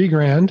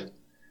 $3,000.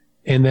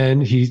 And then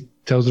he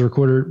tells the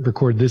recorder,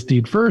 record this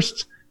deed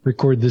first,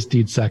 record this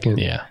deed second.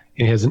 Yeah.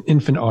 And he has an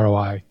infant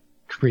ROI,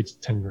 creates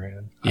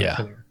 $10,000.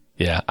 Yeah.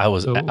 Yeah. I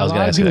was going to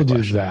ask you that do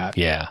question. that.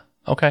 Yeah.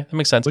 Okay. That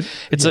makes sense. But,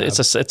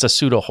 it's a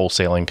pseudo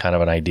wholesaling kind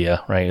of an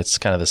idea, right? It's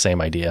kind of the same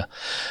idea.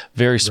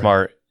 Very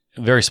smart.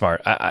 Right. Very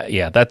smart.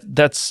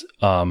 That's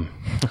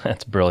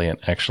that's brilliant,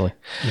 actually.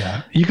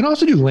 Yeah. You can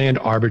also do land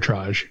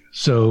arbitrage.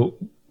 So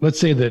let's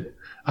say that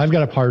I've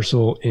got a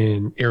parcel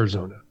in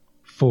Arizona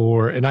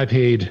and I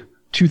paid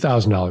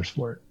 $2,000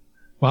 for it.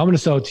 Well, I'm going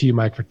to sell it to you,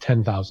 Mike, for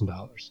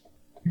 $10,000.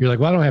 You're like,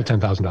 well, I don't have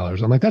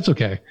 $10,000. I'm like, that's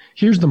okay.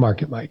 Here's the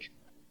market, Mike.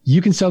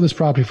 You can sell this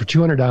property for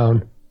 $200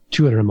 down,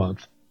 $200 a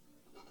month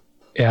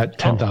at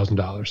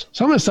 $10,000.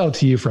 So I'm going to sell it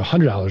to you for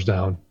 $100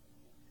 down,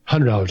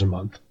 $100 a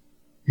month.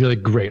 You're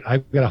like, great.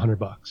 I've got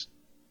 $100.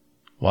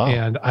 Wow.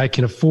 And I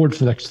can afford for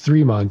the next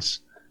 3 months,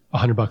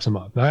 $100 a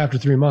month. Now, after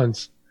 3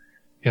 months,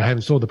 and I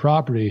haven't sold the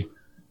property,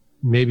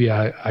 maybe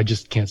I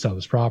just can't sell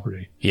this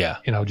property. Yeah.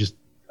 And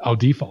I'll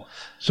default.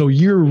 So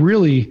you're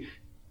really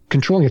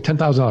controlling a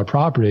 $10,000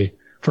 property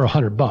for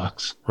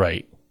 $100.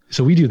 Right.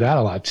 So we do that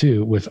a lot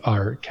too with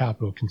our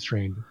capital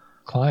constrained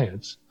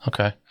clients.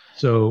 Okay.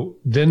 So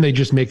then they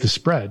just make the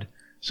spread.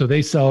 So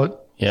they sell it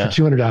for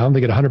 200 down,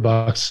 they get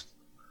 $100,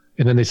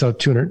 and then they sell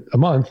 200 a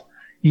month.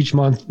 Each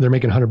month they're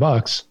making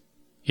 $100.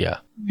 Yeah.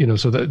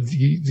 So that,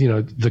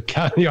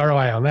 the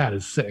ROI on that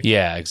is sick.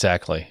 Yeah,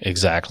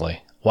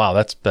 exactly. Wow,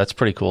 that's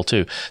pretty cool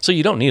too. So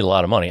you don't need a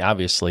lot of money,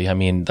 obviously. I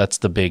mean, that's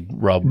the big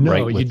rub. No,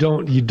 right? you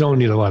don't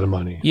need a lot of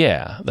money.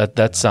 Yeah,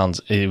 that sounds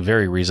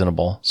very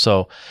reasonable.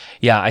 So,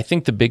 yeah, I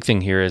think the big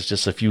thing here is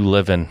just if you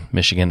live in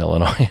Michigan,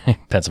 Illinois,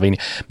 Pennsylvania,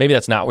 maybe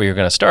that's not where you're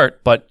going to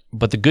start. But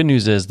the good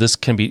news is this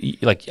can be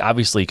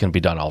obviously it can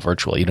be done all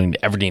virtually. You don't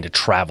ever need to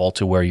travel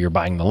to where you're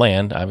buying the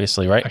land,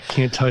 obviously, right? I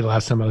can't tell you the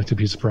last time I looked at a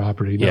piece of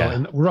property. No, Yeah,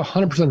 and we're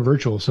 100%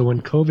 virtual. So when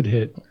COVID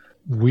hit,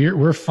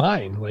 we're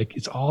fine. Like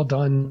it's all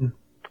done.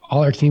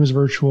 All our team is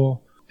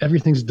virtual.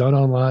 Everything's done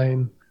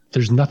online.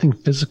 There's nothing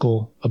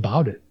physical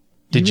about it.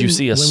 Did you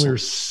see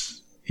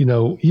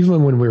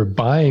even when we were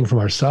buying from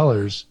our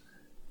sellers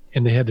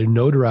and they had to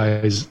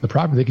notarize the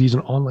property, they could use an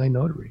online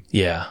notary.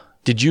 Yeah.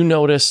 Did you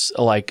notice,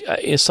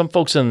 some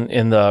folks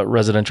in the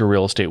residential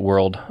real estate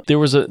world, there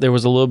was a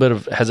little bit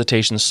of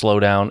hesitation,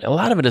 slowdown. A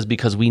lot of it is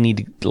because we need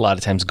to, a lot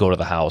of times, go to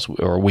the house,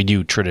 or we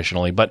do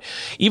traditionally. But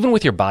even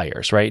with your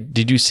buyers, right?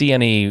 Did you see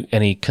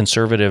any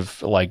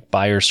conservative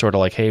buyers sort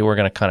of hey, we're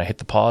going to kind of hit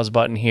the pause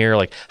button here?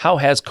 How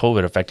has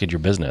COVID affected your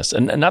business?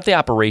 And not the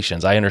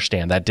operations. I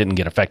understand that didn't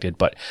get affected,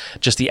 but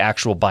just the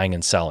actual buying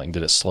and selling.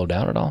 Did it slow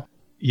down at all?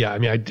 Yeah, I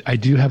mean, I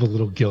do have a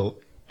little guilt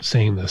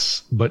saying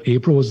this, but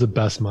April was the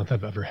best month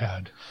I've ever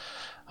had.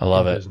 I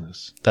love it.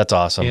 Business. That's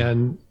awesome.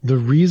 And the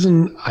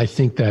reason I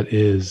think that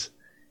is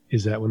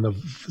that when the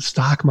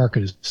stock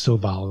market is so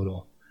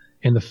volatile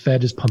and the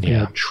Fed is pumping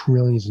out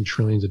trillions and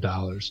trillions of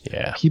dollars,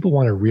 people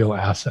want a real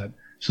asset.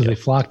 So they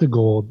flock to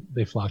gold,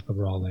 they flock to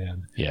raw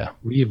land. Yeah.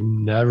 We have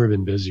never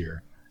been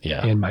busier.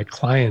 Yeah. And my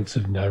clients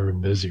have never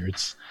been busier.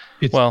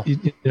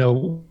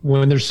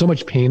 When there's so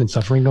much pain and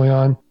suffering going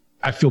on,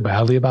 I feel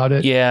badly about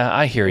it. Yeah,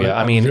 I hear you.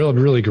 I mean, I'm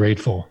really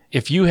grateful.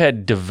 If you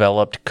had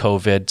developed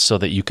COVID so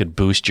that you could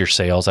boost your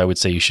sales, I would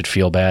say you should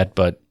feel bad.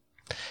 But,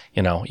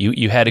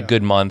 you had a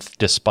good month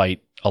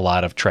despite a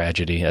lot of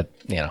tragedy.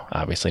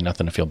 Obviously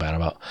nothing to feel bad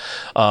about.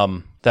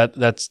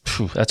 That's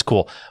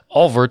cool.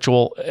 All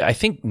virtual. I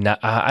think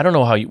I don't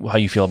know how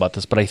you feel about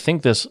this, but I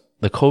think the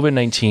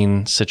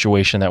COVID-19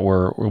 situation that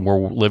we're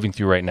living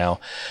through right now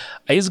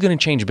is going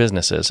to change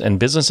businesses, and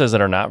businesses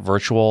that are not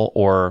virtual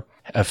or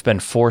have been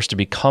forced to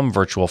become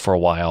virtual for a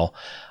while.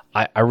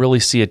 I really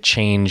see a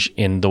change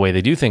in the way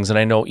they do things. And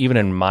I know even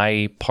in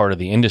my part of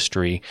the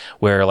industry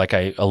where, like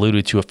I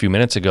alluded to a few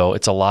minutes ago,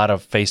 it's a lot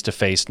of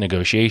face-to-face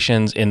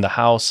negotiations in the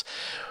house.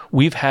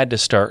 We've had to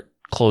start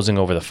closing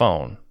over the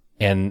phone,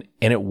 and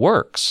it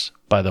works.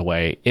 By the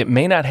way, it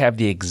may not have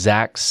the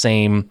exact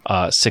same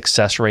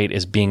success rate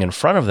as being in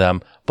front of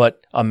them,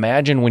 but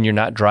imagine when you're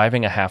not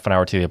driving a half an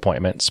hour to the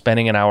appointment,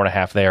 spending an hour and a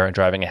half there and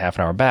driving a half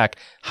an hour back,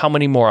 how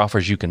many more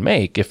offers you can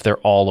make if they're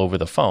all over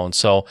the phone.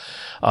 So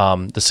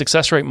the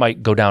success rate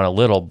might go down a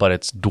little, but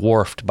it's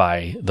dwarfed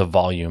by the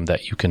volume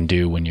that you can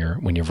do when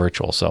you're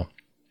virtual. So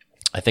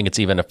I think it's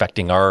even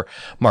affecting our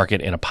market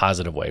in a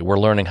positive way. We're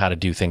learning how to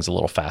do things a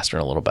little faster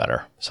and a little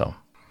better. So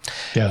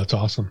yeah, that's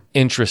awesome.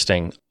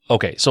 Interesting.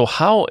 Okay, so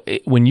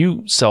when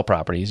you sell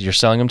properties, you're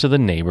selling them to the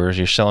neighbors,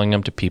 you're selling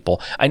them to people.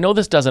 I know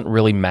this doesn't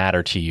really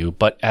matter to you,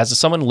 but as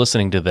someone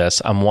listening to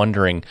this, I'm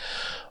wondering,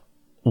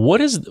 what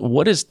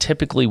is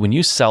typically when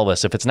you sell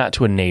this, if it's not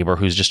to a neighbor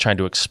who's just trying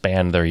to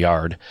expand their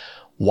yard,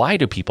 why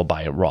do people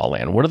buy raw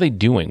land? What are they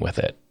doing with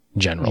it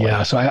generally?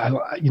 Yeah, so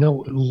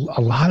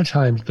a lot of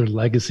times they're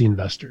legacy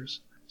investors.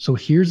 So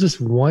here's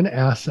this one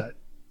asset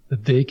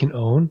that they can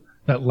own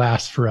that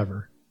lasts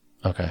forever.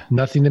 Okay.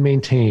 Nothing to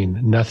maintain,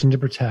 nothing to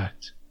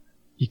protect.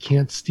 You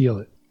can't steal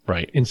it.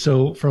 Right. And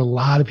so for a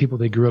lot of people,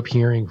 they grew up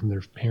hearing from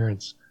their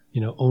parents,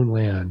 own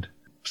land.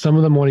 Some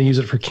of them want to use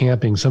it for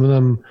camping. Some of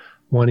them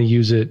want to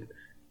use it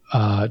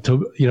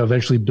to,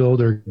 eventually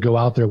build or go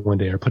out there one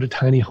day or put a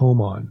tiny home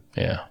on.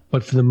 Yeah.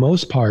 But for the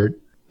most part,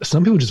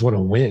 some people just want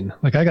to win.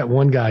 Like I got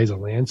one guy, he's a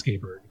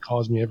landscaper. He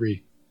calls me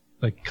every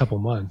couple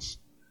months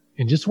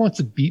and just wants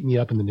to beat me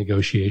up in the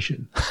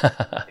negotiation.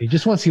 He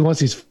wants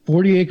these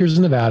 40 acres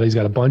in Nevada. He's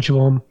got a bunch of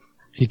them.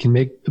 He can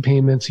make the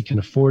payments. He can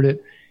afford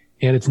it.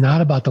 And it's not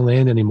about the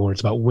land anymore.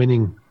 It's about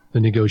winning the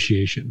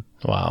negotiation.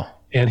 Wow.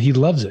 And he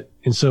loves it.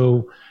 And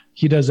so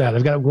he does that.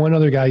 I've got one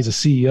other guy, he's a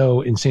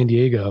CEO in San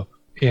Diego,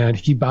 and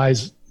he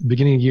buys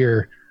beginning of the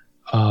year,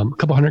 a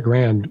couple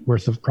 $100,000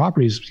 worth of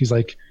properties. He's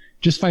like,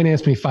 just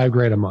finance me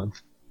 $5,000 a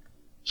month.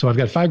 So I've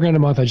got $5,000 a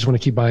month. I just want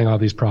to keep buying all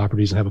these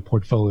properties and have a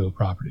portfolio of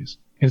properties.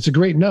 And it's a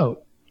great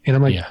note. And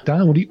I'm like,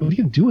 Don, what are you going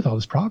to do with all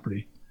this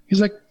property? He's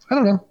like, I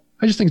don't know.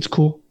 I just think it's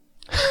cool.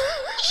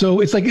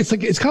 So it's kind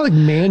of like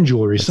man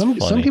jewelry. Some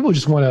people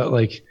just want to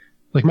like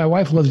my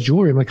wife loves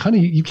jewelry. I'm like, honey,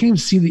 you can't even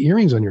see the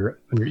earrings on your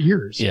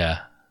ears. Yeah.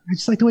 I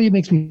just like the way it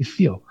makes me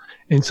feel.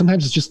 And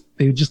sometimes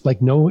they just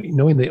like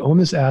knowing they own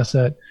this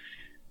asset.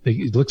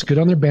 It looks good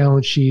on their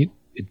balance sheet.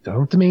 They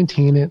don't have to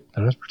maintain it. They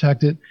don't have to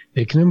protect it.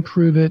 They can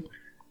improve it.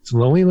 It's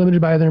only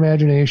limited by their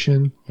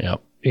imagination.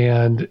 Yep.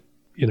 And,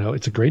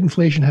 it's a great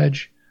inflation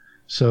hedge.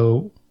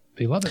 So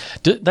they love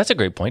it. That's a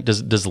great point.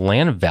 Does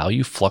land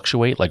value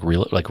fluctuate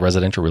like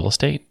residential real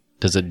estate?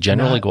 Does it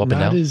generally go up and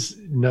down?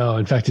 No.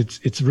 In fact,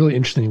 it's really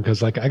interesting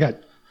because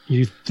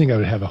you think I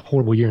would have a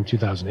horrible year in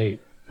 2008.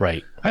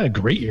 Right. I had a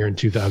great year in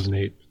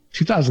 2008.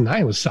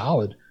 2009 was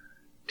solid.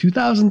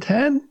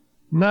 2010,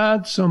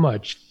 not so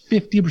much.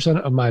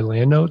 50% of my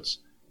land notes,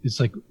 it's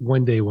like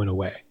one day went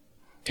away.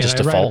 And Just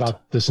I default? write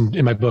about this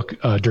in my book,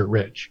 Dirt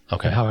Rich,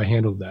 Okay. and how I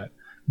handled that.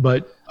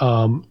 But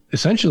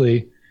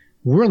essentially,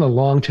 we're on the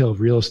long tail of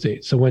real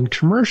estate. So when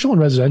commercial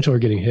and residential are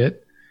getting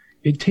hit,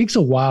 it takes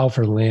a while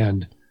for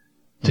land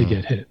to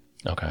get hit.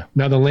 Okay.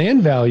 Now, the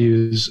land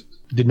values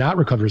did not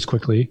recover as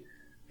quickly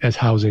as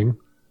housing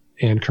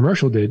and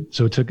commercial did.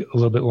 So it took a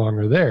little bit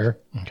longer there.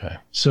 Okay.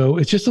 So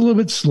it's just a little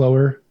bit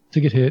slower to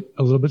get hit,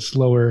 a little bit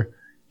slower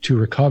to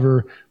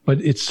recover,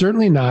 but it's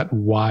certainly not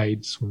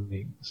wide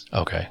swings.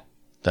 Okay.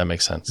 That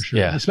makes sense. For sure.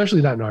 Yeah.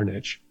 Especially not in our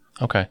niche.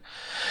 Okay.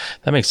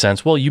 That makes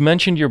sense. Well, you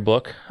mentioned your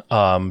book,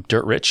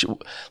 Dirt Rich.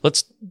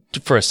 Let's,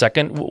 for a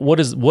second, what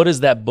is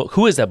that book?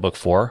 Who is that book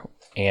for?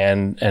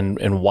 And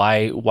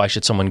why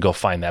should someone go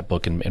find that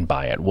book and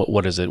buy it?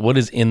 What is it? What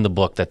is in the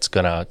book that's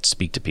going to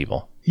speak to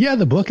people? Yeah,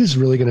 the book is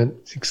really going to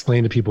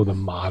explain to people the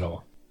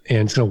model, and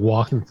it's going to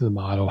walk them through the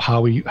model,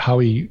 how we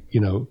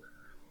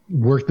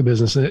work the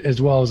business,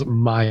 as well as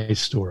my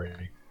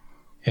story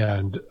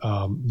and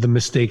the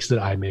mistakes that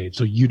I made,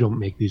 so you don't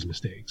make these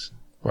mistakes.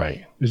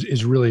 Right.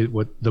 Is really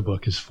what the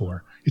book is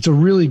for. It's a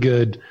really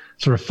good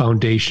sort of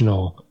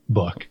foundational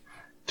book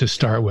to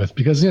start with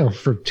because,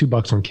 for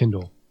 $2 on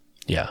Kindle,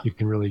 Yeah. you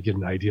can really get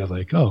an idea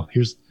like, oh,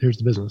 here's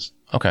the business.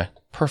 Okay.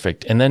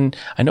 Perfect. And then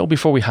I know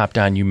before we hopped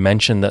on, you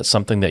mentioned that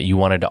something that you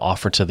wanted to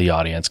offer to the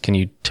audience. Can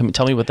you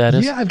tell me what that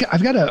is? Yeah,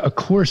 I've got a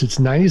course. It's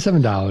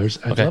 $97.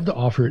 I'd Okay. love to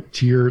offer it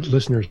to your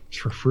listeners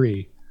for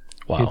free.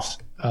 Wow. It's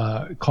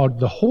called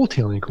the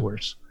Wholetailing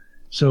course.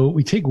 So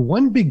we take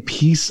one big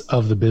piece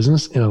of the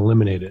business and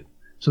eliminate it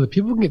so that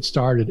people can get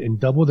started and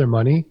double their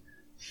money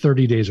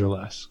 30 days or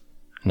less.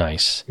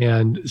 Nice.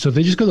 And so if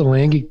they just go to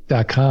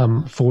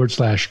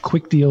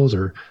landgeek.com/quick deals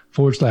or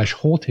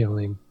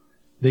 /wholetailing,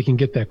 they can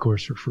get that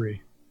course for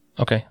free.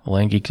 Okay.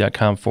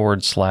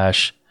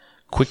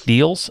 landgeek.com/quick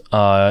deals.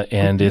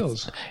 And Quick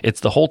deals. it's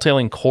the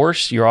wholetailing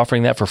course. You're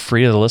offering that for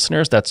free to the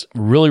listeners. That's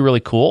really,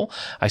 really cool.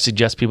 I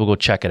suggest people go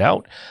check it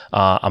out.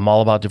 I'm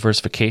all about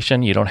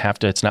diversification. You don't have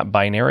to, it's not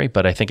binary,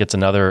 but I think it's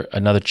another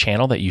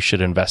channel that you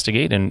should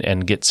investigate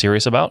and get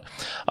serious about.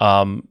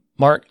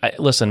 Mark,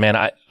 listen, man,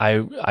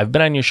 I've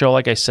been on your show,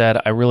 like I said.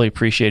 I really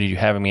appreciated you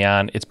having me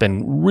on. It's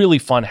been really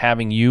fun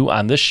having you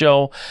on this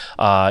show.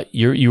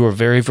 You were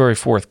very, very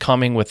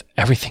forthcoming with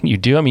everything you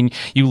do. I mean,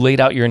 you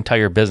laid out your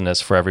entire business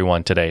for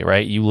everyone today,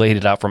 right? You laid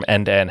it out from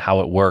end to end,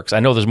 how it works.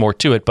 I know there's more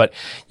to it, but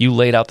you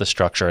laid out the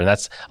structure. And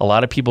that's, a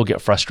lot of people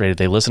get frustrated.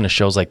 They listen to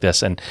shows like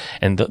this and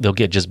they'll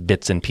get just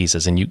bits and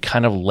pieces. And you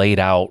kind of laid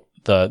out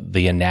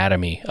the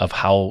anatomy of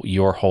how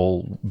your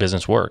whole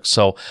business works.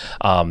 So,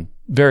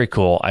 very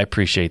cool. I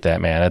appreciate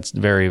that, man. It's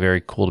very,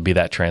 very cool to be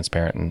that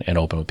transparent and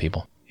open with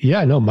people.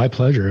 Yeah, no, my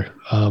pleasure.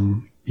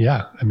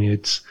 Yeah, I mean,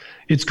 it's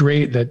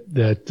great that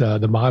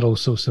the model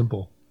is so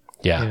simple.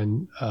 Yeah.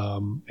 And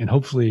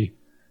hopefully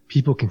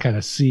people can kind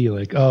of see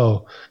like,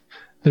 oh,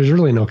 there's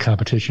really no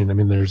competition. I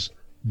mean, there's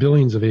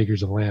billions of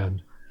acres of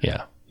land.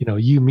 Yeah.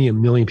 You, me, a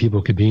million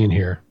people could be in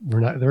here.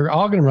 They're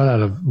all going to run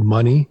out of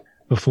money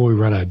before we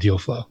run out of deal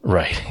flow.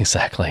 Right,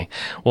 exactly.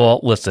 Well,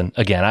 listen,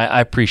 again,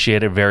 I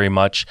appreciate it very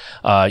much.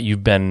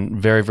 You've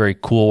been very, very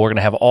cool. We're going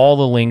to have all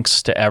the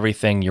links to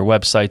everything, your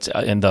websites,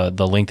 and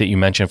the link that you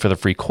mentioned for the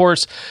free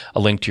course, a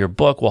link to your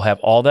book. We'll have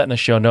all that in the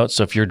show notes.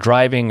 So if you're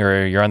driving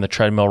or you're on the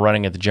treadmill,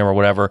 running at the gym or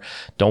whatever,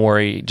 don't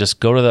worry. Just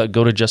go to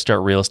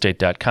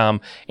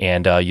juststartrealestate.com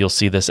and you'll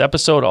see this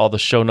episode. All the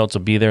show notes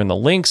will be there in the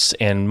links.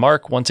 And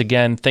Mark, once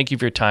again, thank you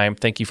for your time.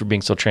 Thank you for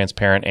being so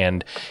transparent,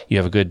 and you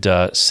have a good,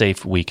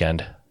 safe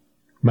weekend.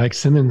 Mike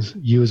Simmons,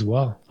 you as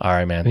well. All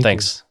right, man. Thank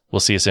Thanks. We'll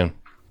see you soon.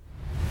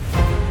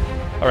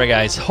 All right,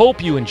 guys.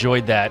 Hope you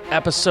enjoyed that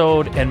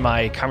episode and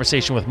my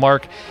conversation with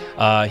Mark.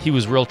 He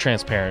was real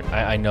transparent.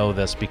 I know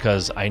this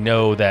because I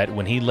know that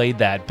when he laid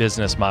that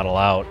business model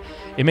out,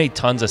 it made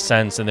tons of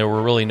sense, and there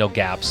were really no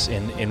gaps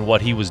in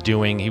what he was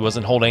doing. He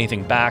wasn't holding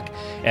anything back,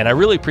 and I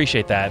really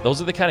appreciate that.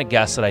 Those are the kind of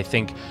guests that I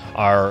think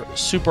are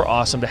super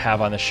awesome to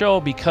have on the show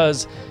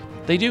because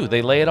they do.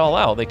 They lay it all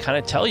out. They kind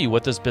of tell you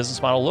what this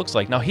business model looks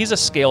like. Now, he's a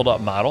scaled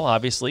up model,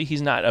 obviously.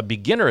 He's not a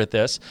beginner at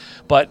this,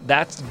 but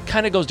that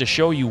kind of goes to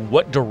show you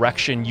what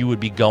direction you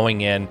would be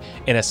going in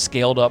a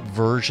scaled up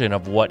version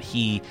of what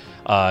he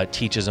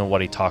teaches and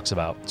what he talks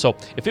about. So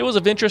if it was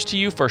of interest to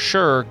you, for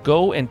sure,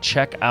 go and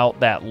check out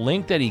that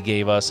link that he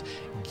gave us.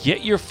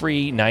 Get your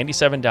free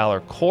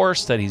 $97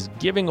 course that he's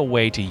giving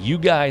away to you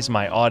guys,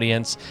 my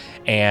audience,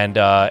 and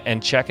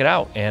check it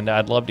out. And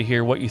I'd love to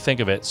hear what you think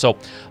of it. So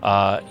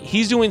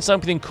he's doing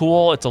something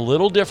cool. It's a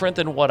little different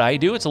than what I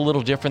do. It's a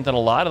little different than a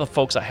lot of the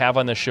folks I have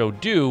on the show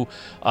do,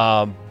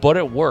 but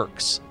it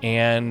works.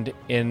 And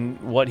in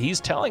what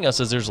he's telling us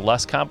is there's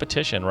less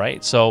competition,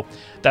 right? So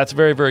that's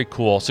very, very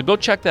cool. So go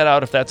check that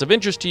out if that's of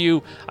interest to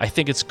you. I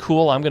think it's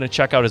cool. I'm going to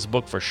check out his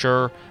book for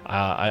sure.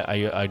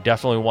 I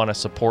definitely want to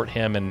support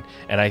him, and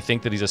I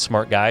think that he's a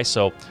smart guy,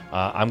 so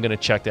I'm going to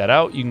check that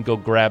out. You can go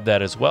grab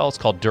that as well. It's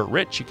called Dirt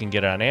Rich. You can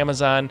get it on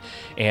Amazon.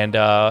 And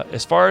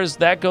as far as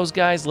that goes,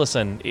 guys,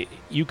 listen,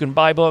 you can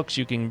buy books,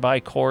 you can buy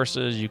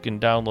courses, you can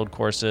download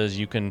courses,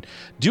 you can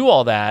do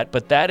all that,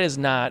 but that is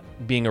not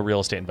being a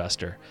real estate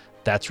investor.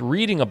 That's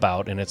reading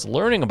about and it's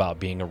learning about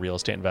being a real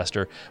estate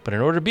investor. But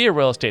in order to be a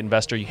real estate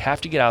investor, you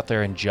have to get out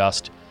there and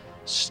just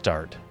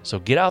start. So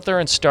get out there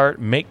and start.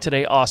 Make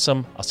today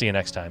awesome. I'll see you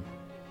next time.